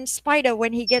Himalayan spider,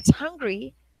 when he gets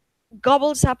hungry,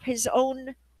 gobbles up his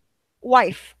own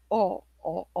wife or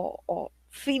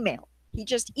female. He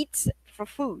just eats it for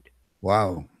food.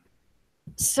 Wow.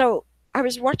 So I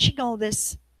was watching all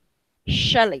this.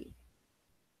 Shelley,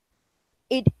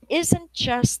 it isn't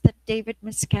just that David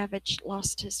Miscavige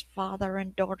lost his father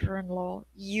and daughter in law,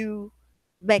 you,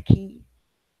 Becky,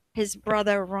 his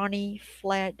brother Ronnie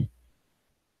fled.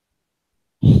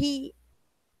 He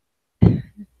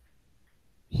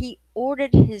he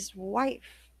ordered his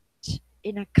wife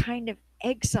in a kind of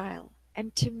exile.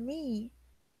 And to me,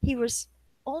 he was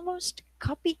almost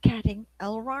copycatting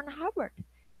L. Ron Hubbard,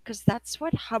 because that's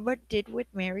what Hubbard did with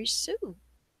Mary Sue.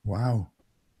 Wow.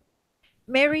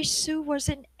 Mary Sue was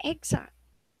in exile.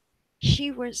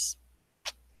 She was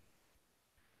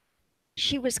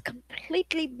she was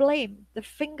completely blamed. The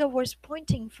finger was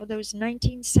pointing for those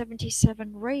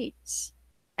 1977 raids.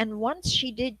 And once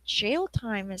she did jail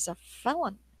time as a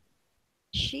felon,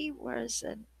 she was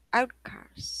an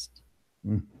outcast.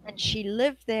 Mm. And she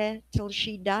lived there till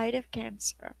she died of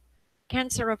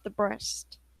cancer of the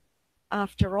breast.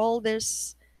 After all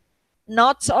this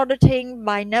knots auditing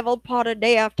by Neville Potter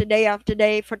day after day after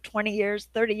day for 20 years,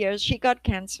 30 years, she got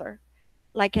cancer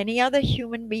like any other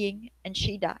human being and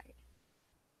she died.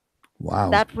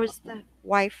 Wow. That was the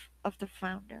wife of the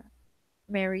founder,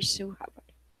 Mary Sue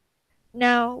Hubbard.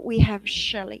 Now we have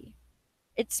Shelley.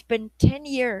 It's been 10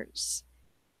 years.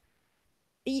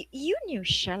 You knew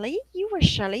Shelley. You were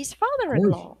Shelley's father Of in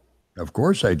course. law. Of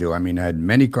course I do. I mean, I had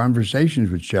many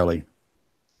conversations with Shelley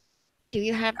Do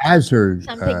you have as her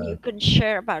something you can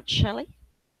share about Shelley?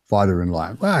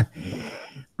 father-in-law. Well,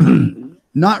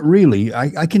 not really.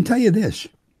 I can tell you this.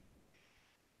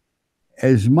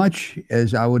 As much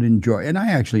as I would enjoy, and I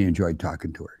actually enjoyed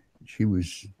talking to her. She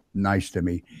was nice to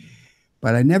me,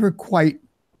 but I never quite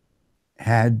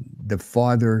had the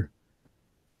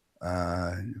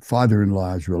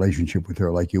father-in-law's relationship with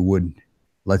her like you would,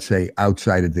 let's say,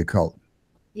 outside of the cult.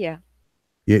 Yeah,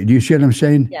 Yeah, do you see what I'm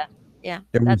saying? yeah, yeah.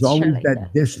 There was That's always Shelley.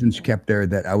 that distance kept there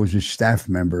that I was a staff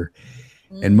member,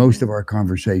 and most Mm, of our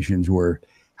conversations were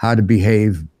how to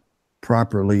behave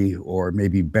properly or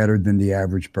maybe better than the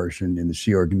average person in the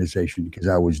Sea organization because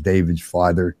I was David's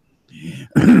father.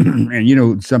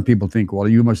 And some people think, well,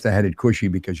 you must have had it cushy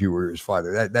because you were his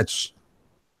father. That's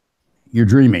you're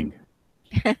dreaming.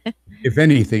 If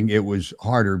anything, it was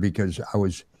harder because I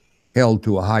was held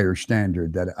to a higher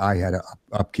standard that I had to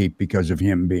upkeep because of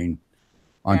him being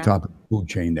on yeah, top of the food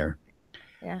chain there.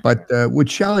 yeah. But with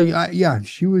Shelley, yeah,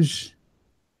 she was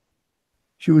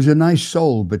a nice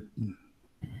soul, but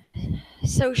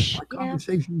So, our yeah,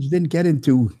 conversations didn't get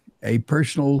into a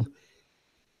personal,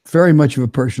 very much of a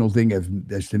personal thing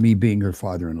as to me being her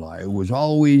father-in-law. It was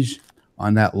always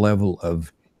on that level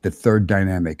of the third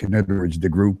dynamic. In other words, the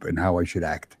group and how I should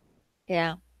act.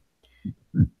 yeah,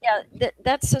 yeah.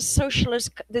 That's a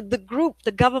socialist. The group,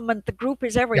 the government, the group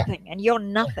is Yeah. everything, and you're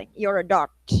nothing. You're a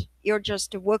dot. You're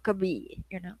just a worker bee.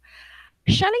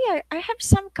 Shelley, I have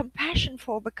some compassion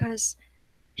for because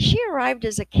she arrived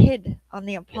as a kid on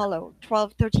the Apollo,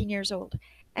 12, 13 years old.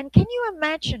 And can you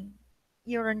imagine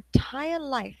your entire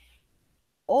life,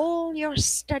 all your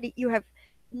study, you have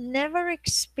never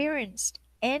experienced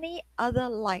any other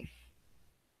life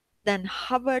than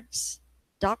Hubbard's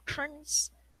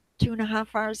doctrines, 2.5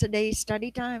 hours a day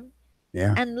study time,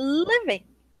 Yeah. and living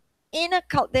in a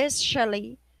cult. There's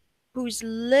Shelley, who's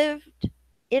lived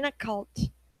in a cult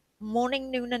morning,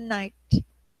 noon, and night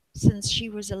since she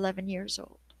was 11 years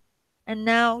old. And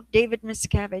now David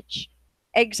Miscavige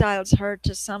exiles her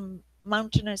to some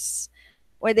mountainous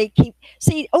where they keep.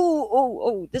 See,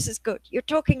 this is good. You're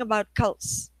talking about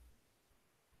cults.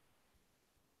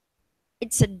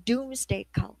 It's a doomsday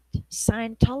cult.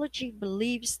 Scientology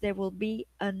believes there will be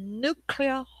a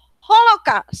nuclear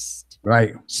holocaust.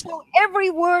 Right. So every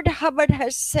word Hubbard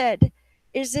has said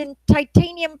is in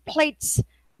titanium plates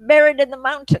buried in the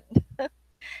mountain.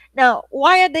 Now,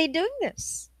 why are they doing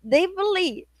this? They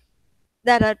believe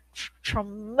that a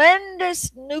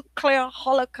tremendous nuclear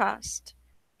holocaust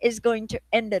is going to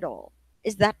end it all.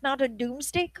 Is that not a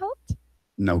doomsday cult?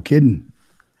 No kidding.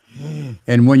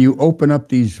 And when you open up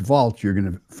these vaults, you're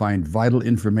going to find vital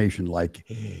information like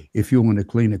if you want to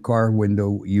clean a car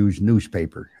window, use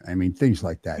newspaper. I mean, things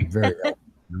like that. Very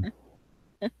helpful.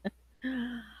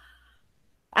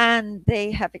 and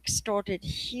they have extorted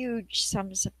huge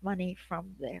sums of money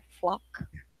from their flock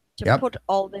to Yep. put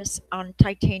all this on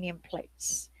titanium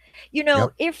plates. You know,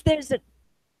 Yep. if there's a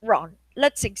Ron,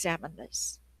 let's examine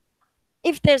this.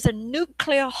 If there's a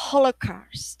nuclear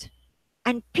holocaust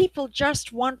and people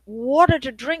just want water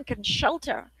to drink and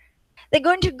shelter, they're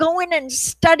going to go in and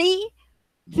study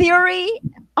theory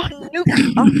on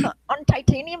on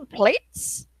titanium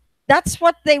plates. That's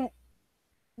what they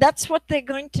that's what they're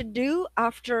going to do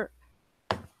after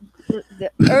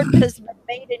the earth has been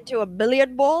made into a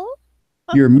billiard ball.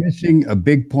 You're missing a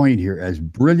big point here. As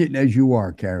brilliant as you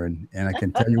are, Karen, and I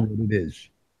can tell you what it is.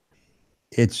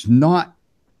 It's not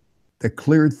the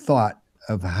clear thought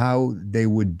of how they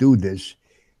would do this,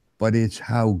 but it's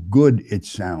how good it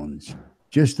sounds.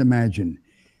 Just imagine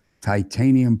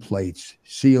titanium plates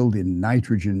sealed in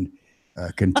nitrogen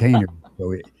containers.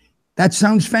 That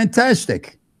sounds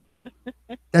fantastic.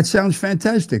 That sounds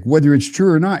fantastic. Whether it's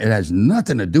true or not, it has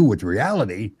nothing to do with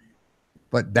reality,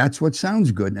 but that's what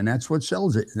sounds good and that's what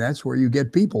sells it. And that's where you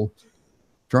get people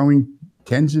throwing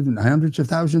tens of and hundreds of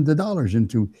thousands of dollars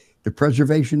into the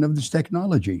preservation of this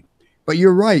technology. But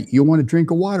you're right. You want a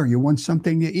drink of water. You want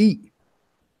something to eat.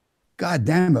 God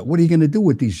damn it. What are you going to do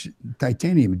with these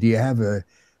titanium? Do you have a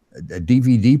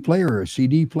DVD player or a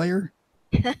CD player?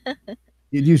 Do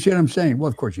you see what I'm saying? Well,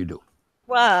 of course you do.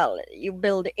 Well, you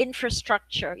build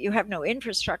infrastructure. You have no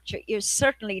infrastructure. You're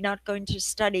certainly not going to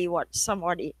study what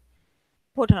somebody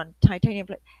put on titanium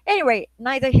plate. Anyway,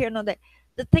 neither here nor there.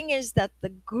 The thing is that the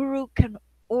guru can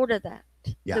order that.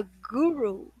 Yeah. The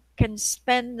guru can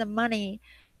spend the money.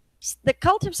 The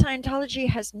cult of Scientology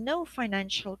has no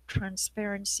financial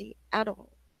transparency at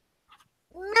all.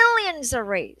 Millions are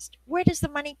raised. Where does the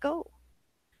money go?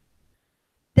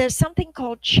 There's something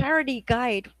called Charity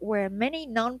Guide where many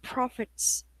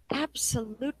nonprofits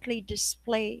absolutely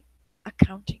display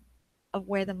accounting of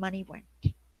where the money went.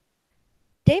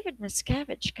 David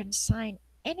Miscavige can sign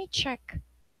any check.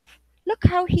 Look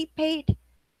how he paid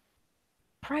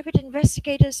private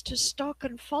investigators to stalk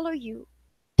and follow you.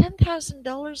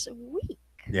 $10,000 a week.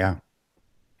 Yeah.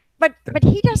 But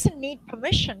he doesn't need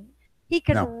permission. He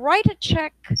can No. write a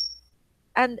check,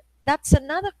 and that's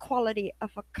another quality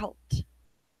of a cult.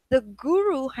 The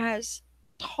guru has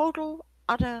total,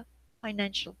 utter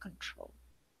financial control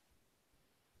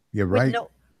You're with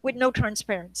right. no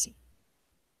transparency.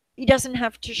 He doesn't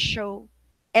have to show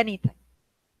anything.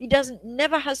 He doesn't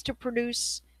never has to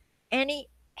produce any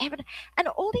evidence. And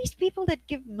all these people that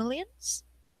give millions,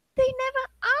 they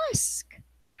never ask,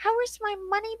 how is my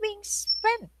money being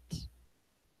spent?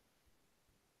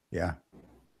 Yeah.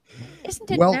 Isn't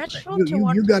it Well, natural you, to you,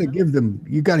 want you to got to know? give them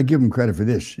you got to give them credit for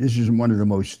this. This is one of the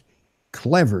most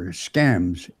clever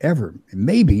scams ever,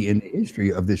 maybe in the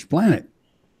history of this planet.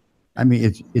 I mean,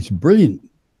 it's brilliant.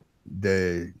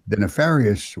 The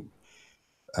nefarious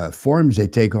forms they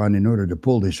take on in order to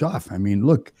pull this off. I mean,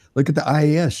 look at the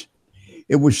IAS.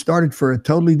 It was started for a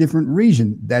totally different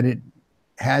reason that it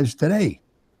has today.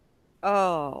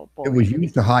 Oh It boy. was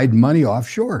used to hide money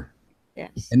offshore,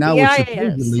 Yes. and now The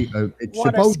IAS. it's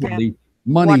What a supposedly scam.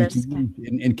 What money a to scam.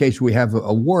 use in case we have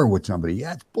a war with somebody.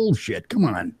 Yeah, it's bullshit. Come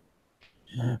on.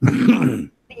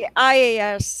 The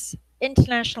IAS,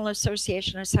 International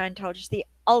Association of Scientologists, the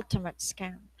ultimate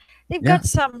scam. They've Yeah. got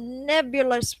some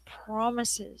nebulous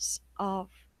promises of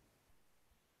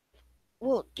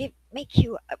we'll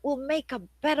make a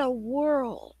better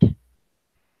world.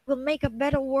 We'll make a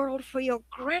better world for your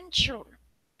grandchildren,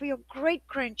 for your great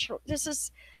grandchildren. This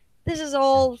is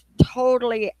all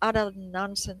totally utter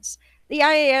nonsense. The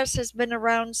IAS has been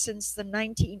around since the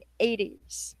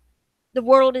 1980s. The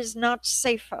world is not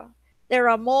safer. There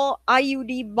are more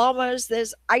IUD bombers,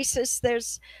 there's ISIS,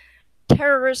 there's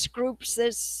terrorist groups,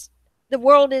 the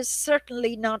world is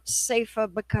certainly not safer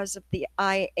because of the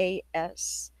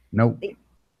IAS. Nope. The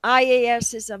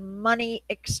IAS is a money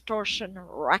extortion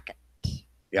racket.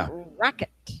 Yeah. Racket.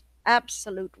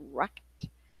 Absolute racket.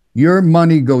 Your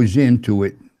money goes into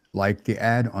it like the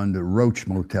ad on the Roach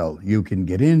Motel. You can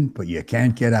get in, but you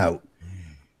can't get out.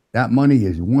 That money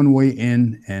is one way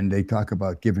in, and they talk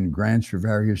about giving grants for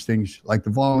various things, like the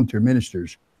volunteer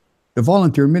ministers. The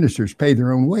volunteer ministers pay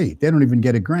their own way. They don't even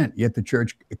get a grant, yet the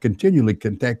church continually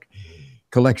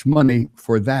collects money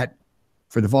for that,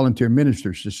 for the volunteer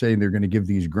ministers to say they're going to give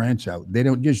these grants out. They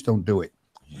don't do it.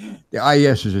 The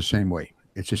IES is the same way.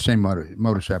 It's the same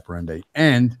modus operandi.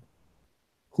 And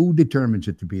who determines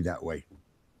it to be that way?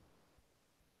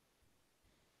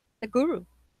 The guru.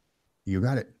 You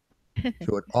got it.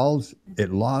 So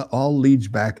all leads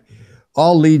back.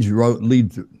 All leads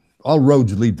lead. All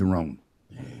roads lead to Rome.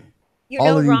 You All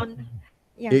know, of these. Ron.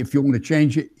 Yeah. If you want to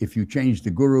change it, if you change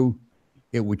the guru,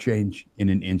 it would change in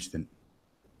an instant.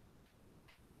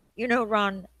 You know,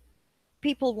 Ron,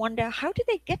 people wonder, how do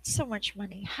they get so much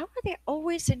money? How are they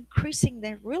always increasing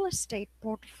their real estate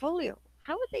portfolio?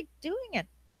 How are they doing it?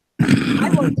 I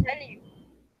will tell you,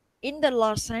 in the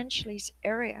Los Angeles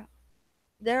area,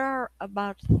 there are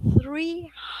about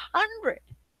 300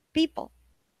 people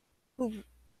who've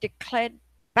declared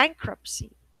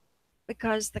bankruptcy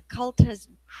because the cult has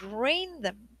drained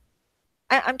them.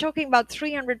 I'm talking about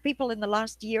 300 people in the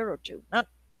last year or two, not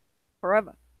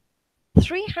forever.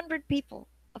 300 people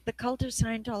of the cult of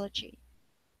Scientology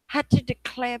had to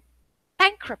declare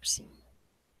bankruptcy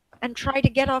and try to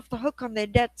get off the hook on their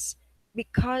debts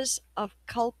because of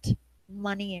cult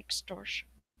money extortion.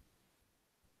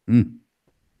 Mm.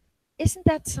 Isn't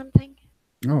that something?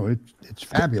 Oh, it's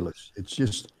fabulous. It's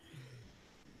just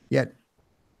yet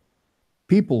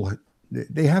people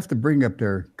they have to bring up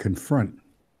their confront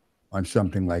on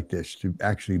something like this to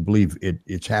actually believe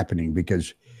it's happening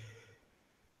because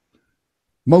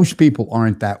most people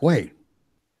aren't that way.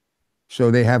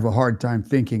 So they have a hard time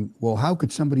thinking, well, how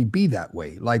could somebody be that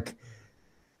way? Like,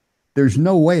 there's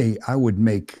no way I would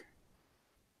make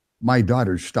my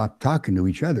daughters stop talking to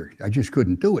each other. I just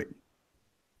couldn't do it.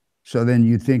 So then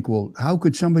you think, well, how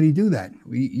could somebody do that?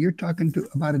 You're talking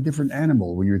about a different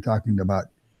animal when you're talking about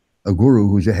a guru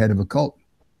who's the head of a cult.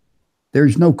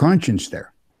 There's no conscience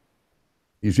there.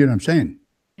 You see what I'm saying?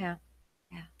 Yeah,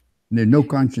 yeah. There's no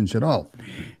conscience at all.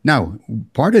 Now,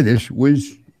 part of this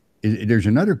there's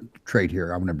another trait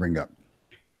here I want to bring up.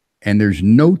 And there's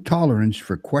no tolerance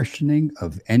for questioning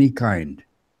of any kind.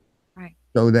 Right.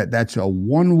 So that's a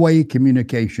one-way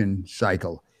communication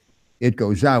cycle. It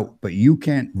goes out, but you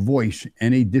can't voice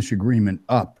any disagreement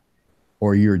up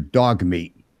or you're dog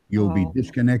meat. You'll be Oh,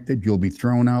 disconnected, you'll be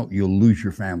thrown out, you'll lose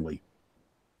your family.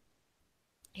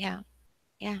 yeah,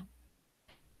 yeah.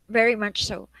 Very much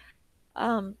so.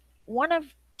 One of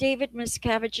David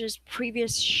Miscavige's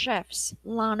previous chefs,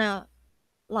 Lana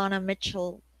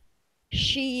Mitchell,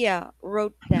 she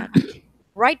wrote that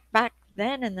right back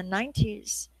then in the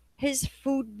 90s, his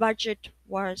food budget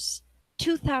was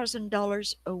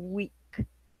 $2,000 a week.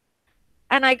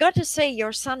 And I got to say,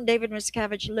 your son, David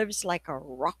Miscavige, lives like a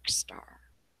rock star.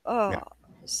 Yeah. Oh,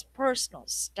 his personal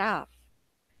staff.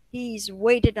 He's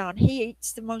waited on. He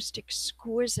eats the most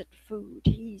exquisite food.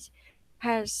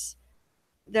 Has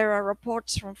there are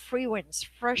reports from Freewinds,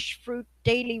 fresh fruit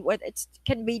daily. What it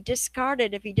can be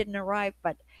discarded if he didn't arrive,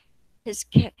 but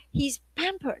he's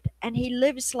pampered and he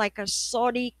lives like a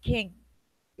Saudi king.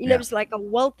 He Yeah. lives like a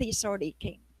wealthy Saudi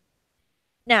king.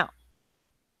 Now,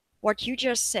 what you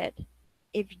just said,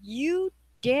 if you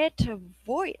dare to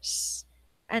voice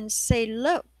and say,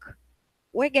 look,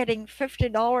 we're getting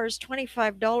 $50,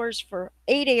 $25 for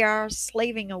 80 hours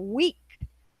slaving a week.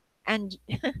 And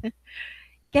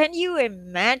can you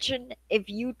imagine if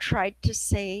you tried to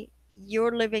say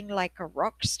you're living like a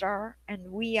rock star and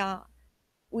we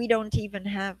don't even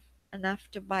have enough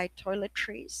to buy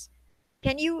toiletries?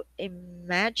 Can you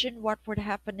imagine what would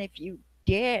happen if you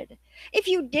did? If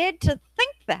you dared to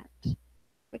think that?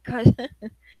 Because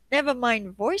never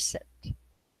mind voice it.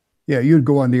 Yeah, you'd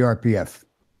go on the RPF.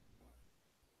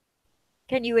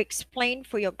 Can you explain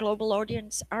for your global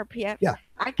audience RPF? Yeah.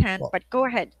 I can't, Well, but go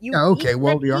ahead. yeah, okay.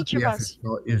 Well, Let the each of RPF us.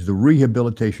 is the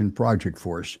Rehabilitation Project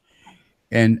Force.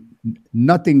 And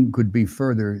nothing could be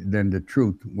further than the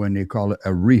truth when they call it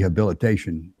a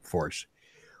rehabilitation force.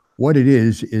 What it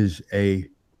is a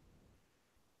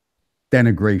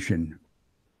denigration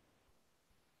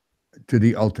to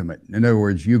the ultimate. In other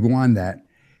words, you go on that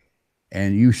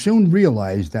and you soon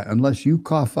realize that unless you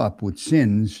cough up with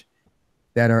sins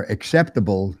that are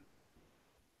acceptable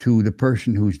to the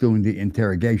person who's doing the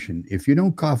interrogation, if you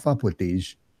don't cough up with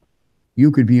these,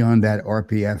 you could be on that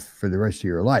RPF for the rest of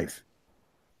your life.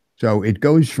 So it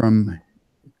goes from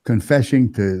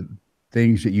confessing to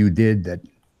things that you did that,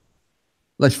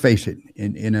 let's face it,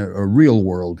 in a real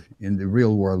world, in the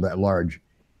real world at large,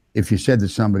 if you said to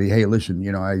somebody, hey, listen,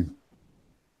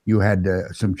 you had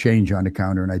some change on the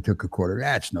counter and I took a quarter,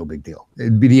 that's no big deal.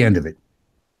 It'd be the end of it.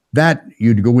 That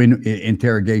you'd go in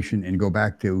interrogation and go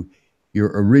back to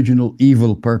your original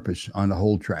evil purpose on the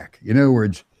whole track. In other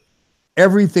words,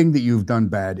 everything that you've done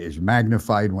bad is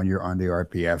magnified when you're on the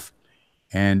RPF.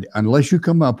 And unless you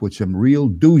come up with some real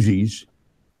doozies,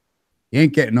 you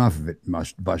ain't getting off of it,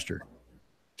 Buster.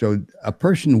 So a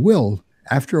person will,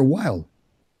 after a while,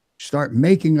 start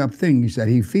making up things that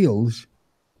he feels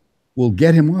will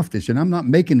get him off this. And I'm not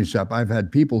making this up. I've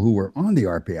had people who were on the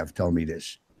RPF tell me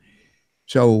this.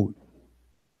 So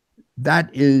that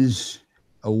is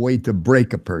a way to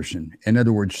break a person. In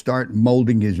other words, start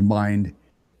molding his mind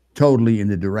totally in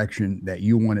the direction that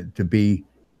you want it to be.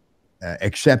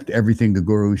 Accept everything the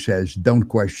guru says. Don't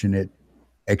question it.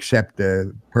 Accept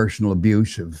the personal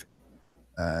abuse of.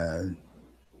 Uh,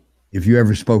 if you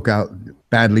ever spoke out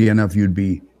badly enough, you'd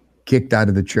be kicked out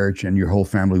of the church, and your whole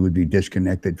family would be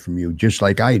disconnected from you, just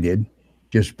like I did,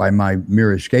 just by my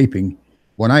mere escaping.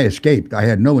 When I escaped, I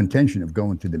had no intention of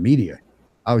going to the media.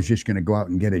 I was just going to go out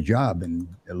and get a job and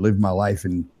live my life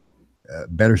in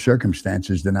better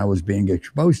circumstances than I was being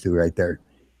exposed to right there.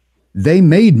 They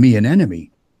made me an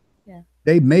enemy. Yeah.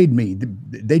 They made me,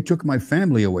 they took my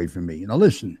family away from me. Now,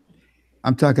 listen,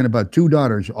 I'm talking about two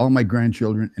daughters, all my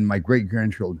grandchildren, and my great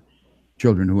grandchildren,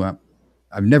 children who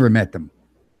I've never met them.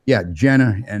 Yeah,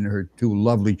 Jenna and her two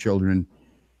lovely children,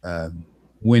 uh,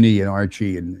 Winnie and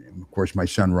Archie, and of course my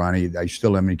son Ronnie. I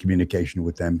still am in communication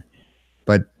with them.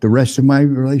 But the rest of my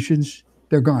relations,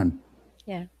 they're gone.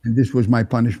 Yeah. And this was my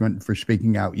punishment for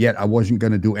speaking out. Yet I wasn't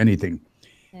going to do anything.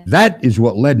 Yeah. That is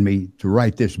what led me to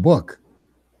write this book.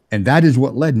 And that is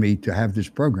what led me to have this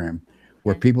program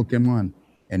where Okay. people come on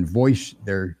and voice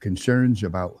their concerns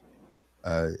about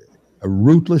uh, a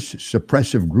ruthless,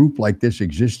 suppressive group like this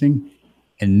existing,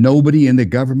 and nobody in the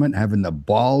government having the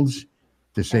balls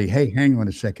to Yeah. say, "Hey, hang on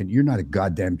a second, you're not a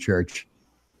goddamn church.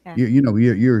 Yeah.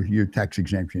 Your tax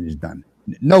exemption is done."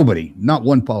 Nobody, not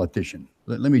one politician.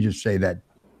 Let me just say that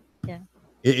Yeah.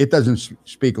 it doesn't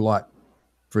speak a lot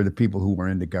for the people who were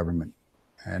in the government.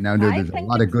 And now I there's a think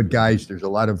lot of it's good guys. There's a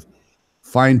lot of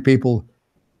fine people,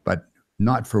 but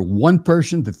not for one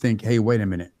person to think, "Hey, wait a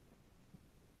minute,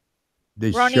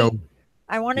 this show." Ronnie.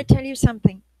 I want to tell you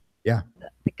something. Yeah.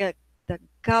 The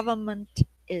government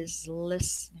is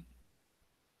listening.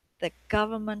 The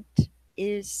government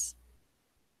is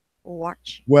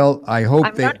watching. Well, I hope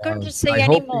I'm they not going are. to say I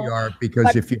hope they anymore, are, because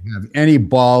but if you have any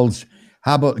balls,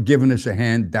 how about giving us a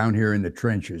hand down here in the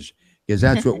trenches? Because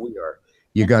that's what we are.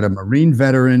 You yeah, got a Marine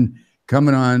veteran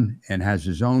coming on and has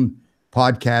his own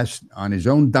podcast on his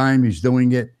own dime. He's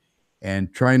doing it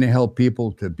and trying to help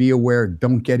people to be aware.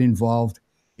 Don't get involved.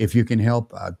 If you can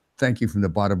help, thank you from the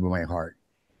bottom of my heart.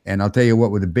 And I'll tell you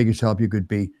what, the biggest help you could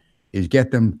be is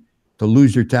get them to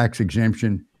lose their tax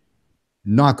exemption,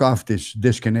 knock off this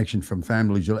disconnection from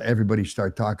families. Everybody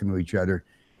start talking to each other,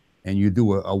 and you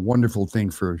do a wonderful thing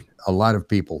for a lot of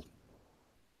people.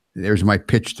 There's my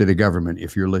pitch to the government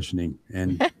if you're listening.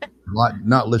 And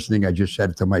not listening, I just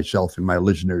said it to myself and my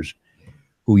listeners.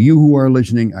 Who are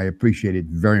listening, I appreciate it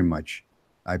very much.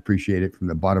 I appreciate it from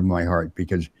the bottom of my heart,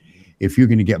 because if you're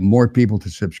going to get more people to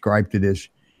subscribe to this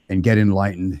and get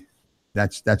enlightened,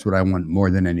 that's what I want more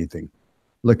than anything.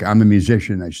 Look, I'm a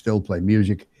musician. I still play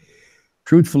music.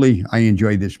 Truthfully, I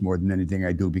enjoy this more than anything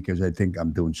I do, because I think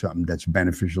I'm doing something that's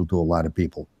beneficial to a lot of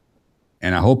people.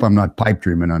 And I hope I'm not pipe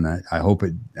dreaming on that. I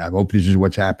hope this is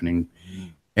what's happening.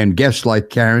 And guests like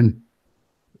Karen,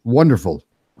 wonderful.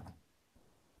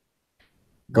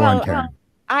 Go on, well, Karen.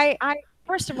 I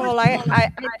first of all, I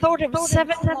thought of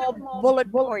seven more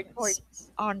bullet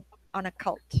points on a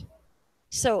cult.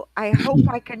 So I hope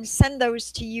I can send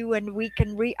those to you, and we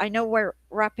can I know we're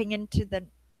wrapping into the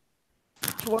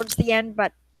towards the end,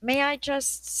 but may I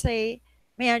just say,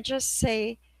 may I just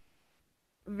say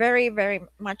very, very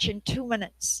much in 2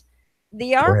 minutes,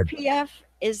 the Go ahead. RPF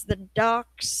is the dark,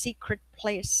 secret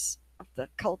place of the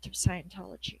cult of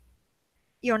Scientology.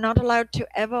 You're not allowed to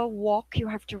ever walk, you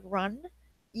have to run.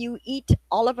 You eat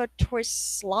Oliver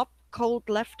Twist slop, cold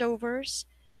leftovers.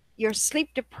 You're sleep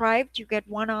deprived, you get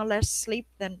 1 hour less sleep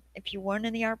than if you weren't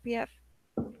in the RPF.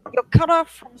 You're cut off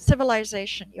from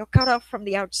civilization. You're cut off from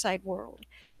the outside world.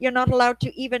 You're not allowed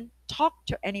to even talk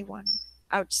to anyone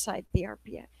outside the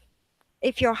RPF.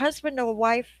 If your husband or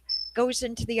wife goes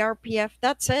into the RPF,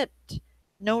 that's it.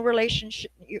 No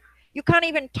relationship. You can't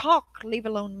even talk, leave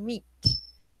alone meet.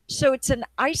 So it's an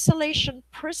isolation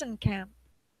prison camp.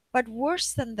 But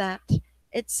worse than that,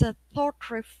 it's a thought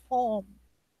reform.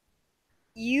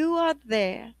 You are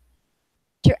there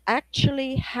to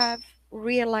actually have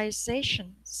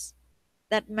realizations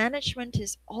that management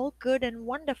is all good and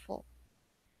wonderful.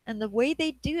 And the way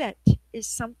they do it is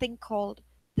something called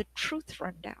the truth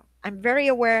rundown. I'm very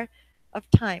aware of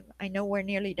time. I know we're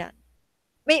nearly done.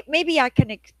 Maybe I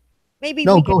can, maybe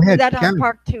No, we can go do ahead, that on Karen.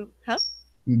 part two. Huh?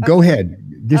 Go Okay. ahead.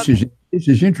 Okay. This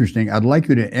is interesting. I'd like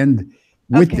you to end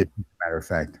with Okay. it, as a matter of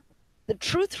fact. The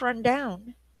truth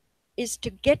rundown is to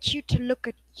get you to look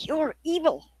at your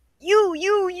evil.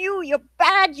 You're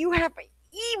bad. You have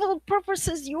evil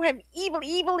purposes. You have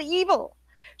evil.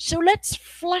 So let's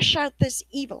flush out this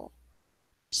evil.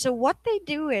 So what they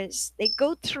do is they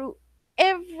go through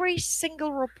every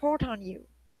single report on you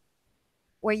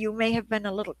where you may have been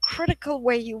a little critical,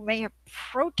 where you may have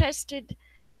protested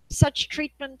such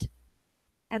treatment,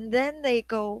 and then they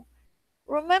go,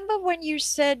 remember when you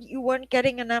said you weren't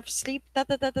getting enough sleep? Da,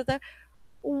 da, da, da, da.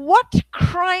 What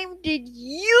crime did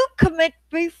you commit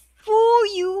before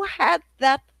you had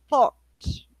that thought?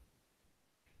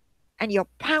 And you're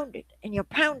pounded and you're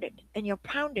pounded and you're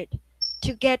pounded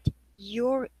to get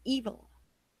your evil.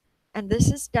 And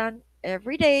this is done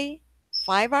every day,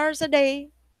 5 hours a day.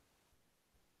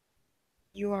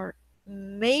 You are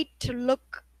made to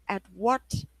look at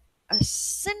what a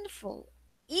sinful,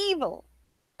 evil,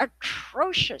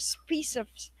 atrocious piece of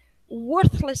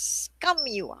worthless scum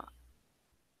you are.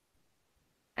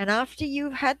 And after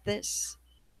you've had this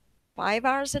 5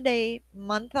 hours a day,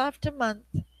 month after month,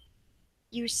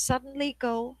 you suddenly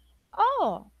go,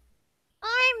 oh,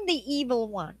 I'm the evil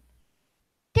one.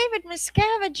 David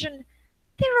Miscavige, and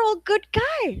they're all good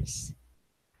guys.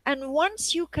 And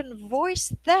once you can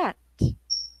voice that,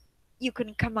 you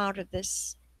can come out of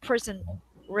this prison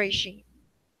regime.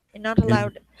 You're not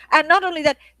allowed. And not only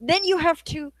that, then you have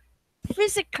to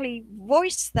physically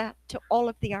voice that to all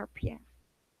of the RPF.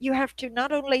 You have to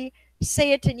not only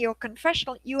say it in your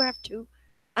confessional, you have to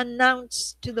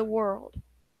announce to the world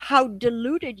how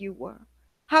deluded you were,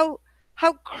 how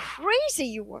crazy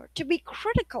you were to be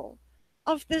critical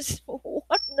of this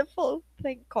wonderful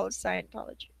thing called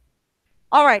Scientology.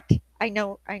 All right, I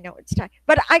know it's time,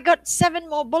 but I got 7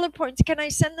 more bullet points. Can I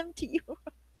send them to you?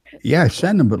 Yeah,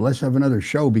 send them, but let's have another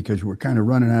show because we're kind of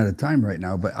running out of time right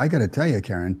now. But I got to tell you,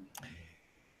 Karen,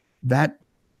 that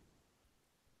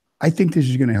I think this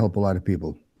is going to help a lot of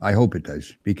people. I hope it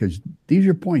does, because these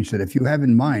are points that if you have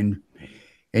in mind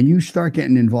and you start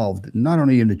getting involved, not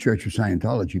only in the Church of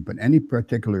Scientology, but any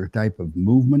particular type of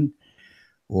movement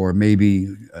or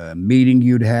maybe a meeting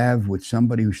you'd have with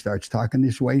somebody who starts talking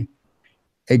this way,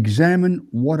 examine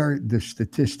what are the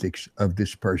statistics of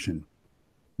this person.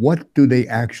 What do they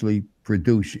actually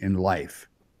produce in life?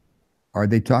 Are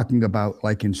they talking about,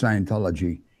 like in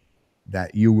Scientology,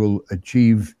 that you will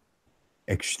achieve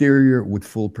exterior with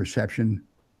full perception?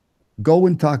 Go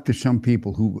and talk to some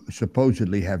people who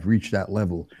supposedly have reached that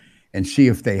level and see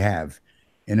if they have.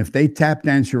 And if they tap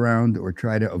dance around or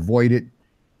try to avoid it,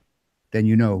 then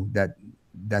you know that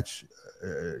that's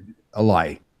a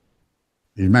lie.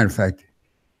 As a matter of fact,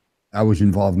 I was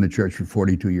involved in the church for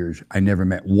 42 years. I never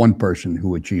met one person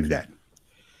who achieved that.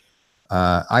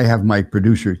 I have my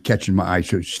producer catching my eye,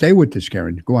 so stay with this,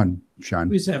 Karen. Go on, Sean.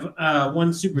 We just have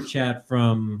one super chat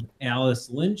from Alice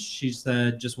Lynch. She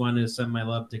said, just wanted to send my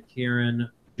love to Karen,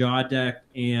 Jawdeck,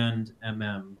 and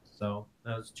MM. So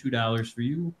that was $2 for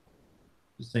you.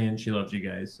 Just saying she loves you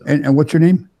guys. So. And what's your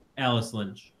name? Alice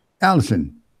Lynch.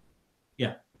 Allison.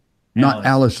 Yeah. Not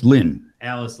Alice Lynn.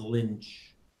 Alice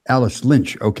Lynch. Alice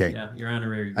Lynch. Okay. Yeah, your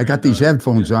honorary. I got these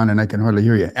headphones on and I can hardly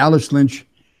hear you. Alice Lynch,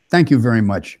 thank you very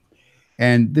much.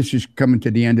 And this is coming to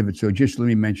the end of it. So just let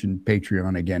me mention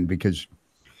Patreon again, because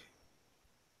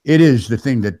it is the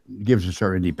thing that gives us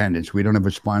our independence. We don't have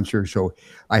a sponsor. So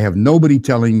I have nobody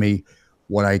telling me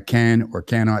what I can or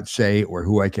cannot say or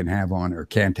who I can have on or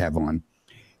can't have on.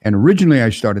 And originally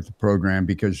I started the program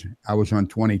because I was on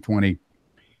 2020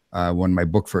 when my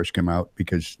book first came out,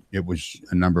 because it was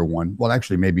a #1. Well,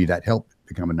 actually, maybe that helped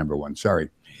become a #1. Sorry.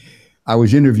 I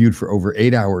was interviewed for over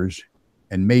 8 hours,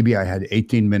 and maybe I had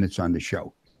 18 minutes on the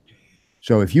show.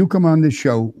 So if you come on this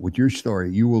show with your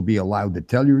story, you will be allowed to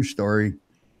tell your story.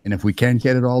 And if we can't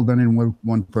get it all done in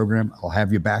one program, I'll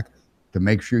have you back to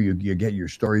make sure you get your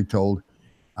story told.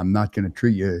 I'm not going to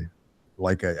treat you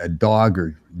like a dog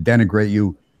or denigrate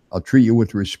you. I'll treat you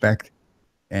with respect.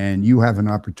 And you have an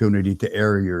opportunity to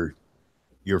air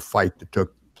your fight that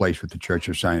took place with the Church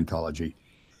of Scientology.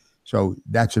 So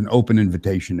that's an open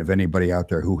invitation of anybody out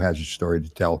there who has a story to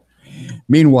tell.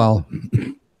 Meanwhile,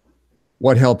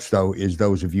 what helps, though, is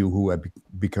those of you who have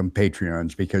become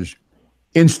Patreons, because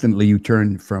instantly you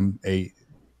turn from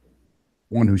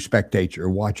one who spectates or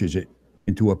watches it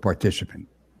into a participant.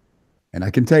 And I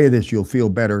can tell you this, you'll feel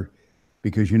better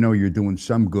because you know you're doing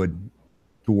some good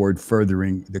toward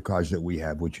furthering the cause that we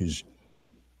have, which is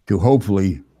to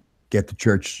hopefully get the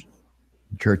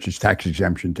church's tax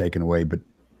exemption taken away. But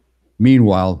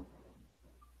meanwhile,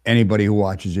 anybody who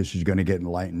watches this is going to get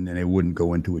enlightened, and they wouldn't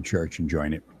go into a church and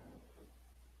join it.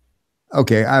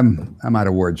 Okay, I'm out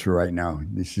of words for right now.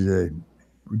 This is a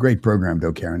great program,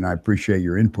 though, Karen. I appreciate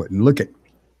your input. And look,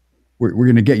 we're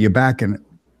going to get you back, and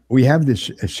we have this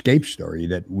escape story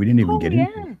that we didn't even get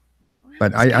into.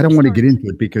 But I don't want to get into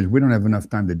it because we don't have enough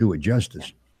time to do it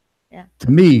justice. Yeah. To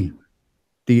me,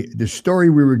 the story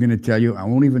we were going to tell you, I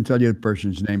won't even tell you the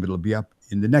person's name. It'll be up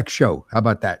in the next show. How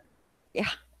about that? Yeah.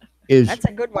 Is That's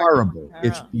a good one. horrible.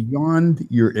 It's beyond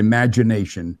your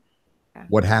imagination Yeah.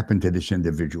 what happened to this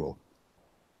individual.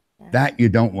 Yeah. That you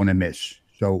don't want to miss.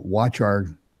 So watch our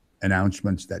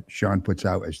announcements that Sean puts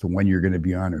out as to when you're going to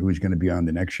be on or who's going to be on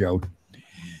the next show.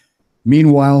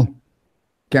 Meanwhile,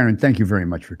 Karen, thank you very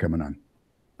much for coming on.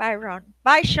 Bye, Ron.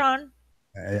 Bye, Sean.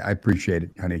 I appreciate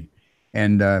it, honey.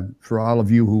 And for all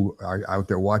of you who are out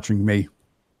there watching me,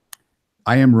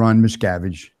 I am Ron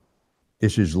Miscavige.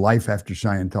 This is Life After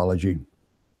Scientology.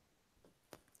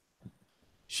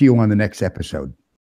 See you on the next episode.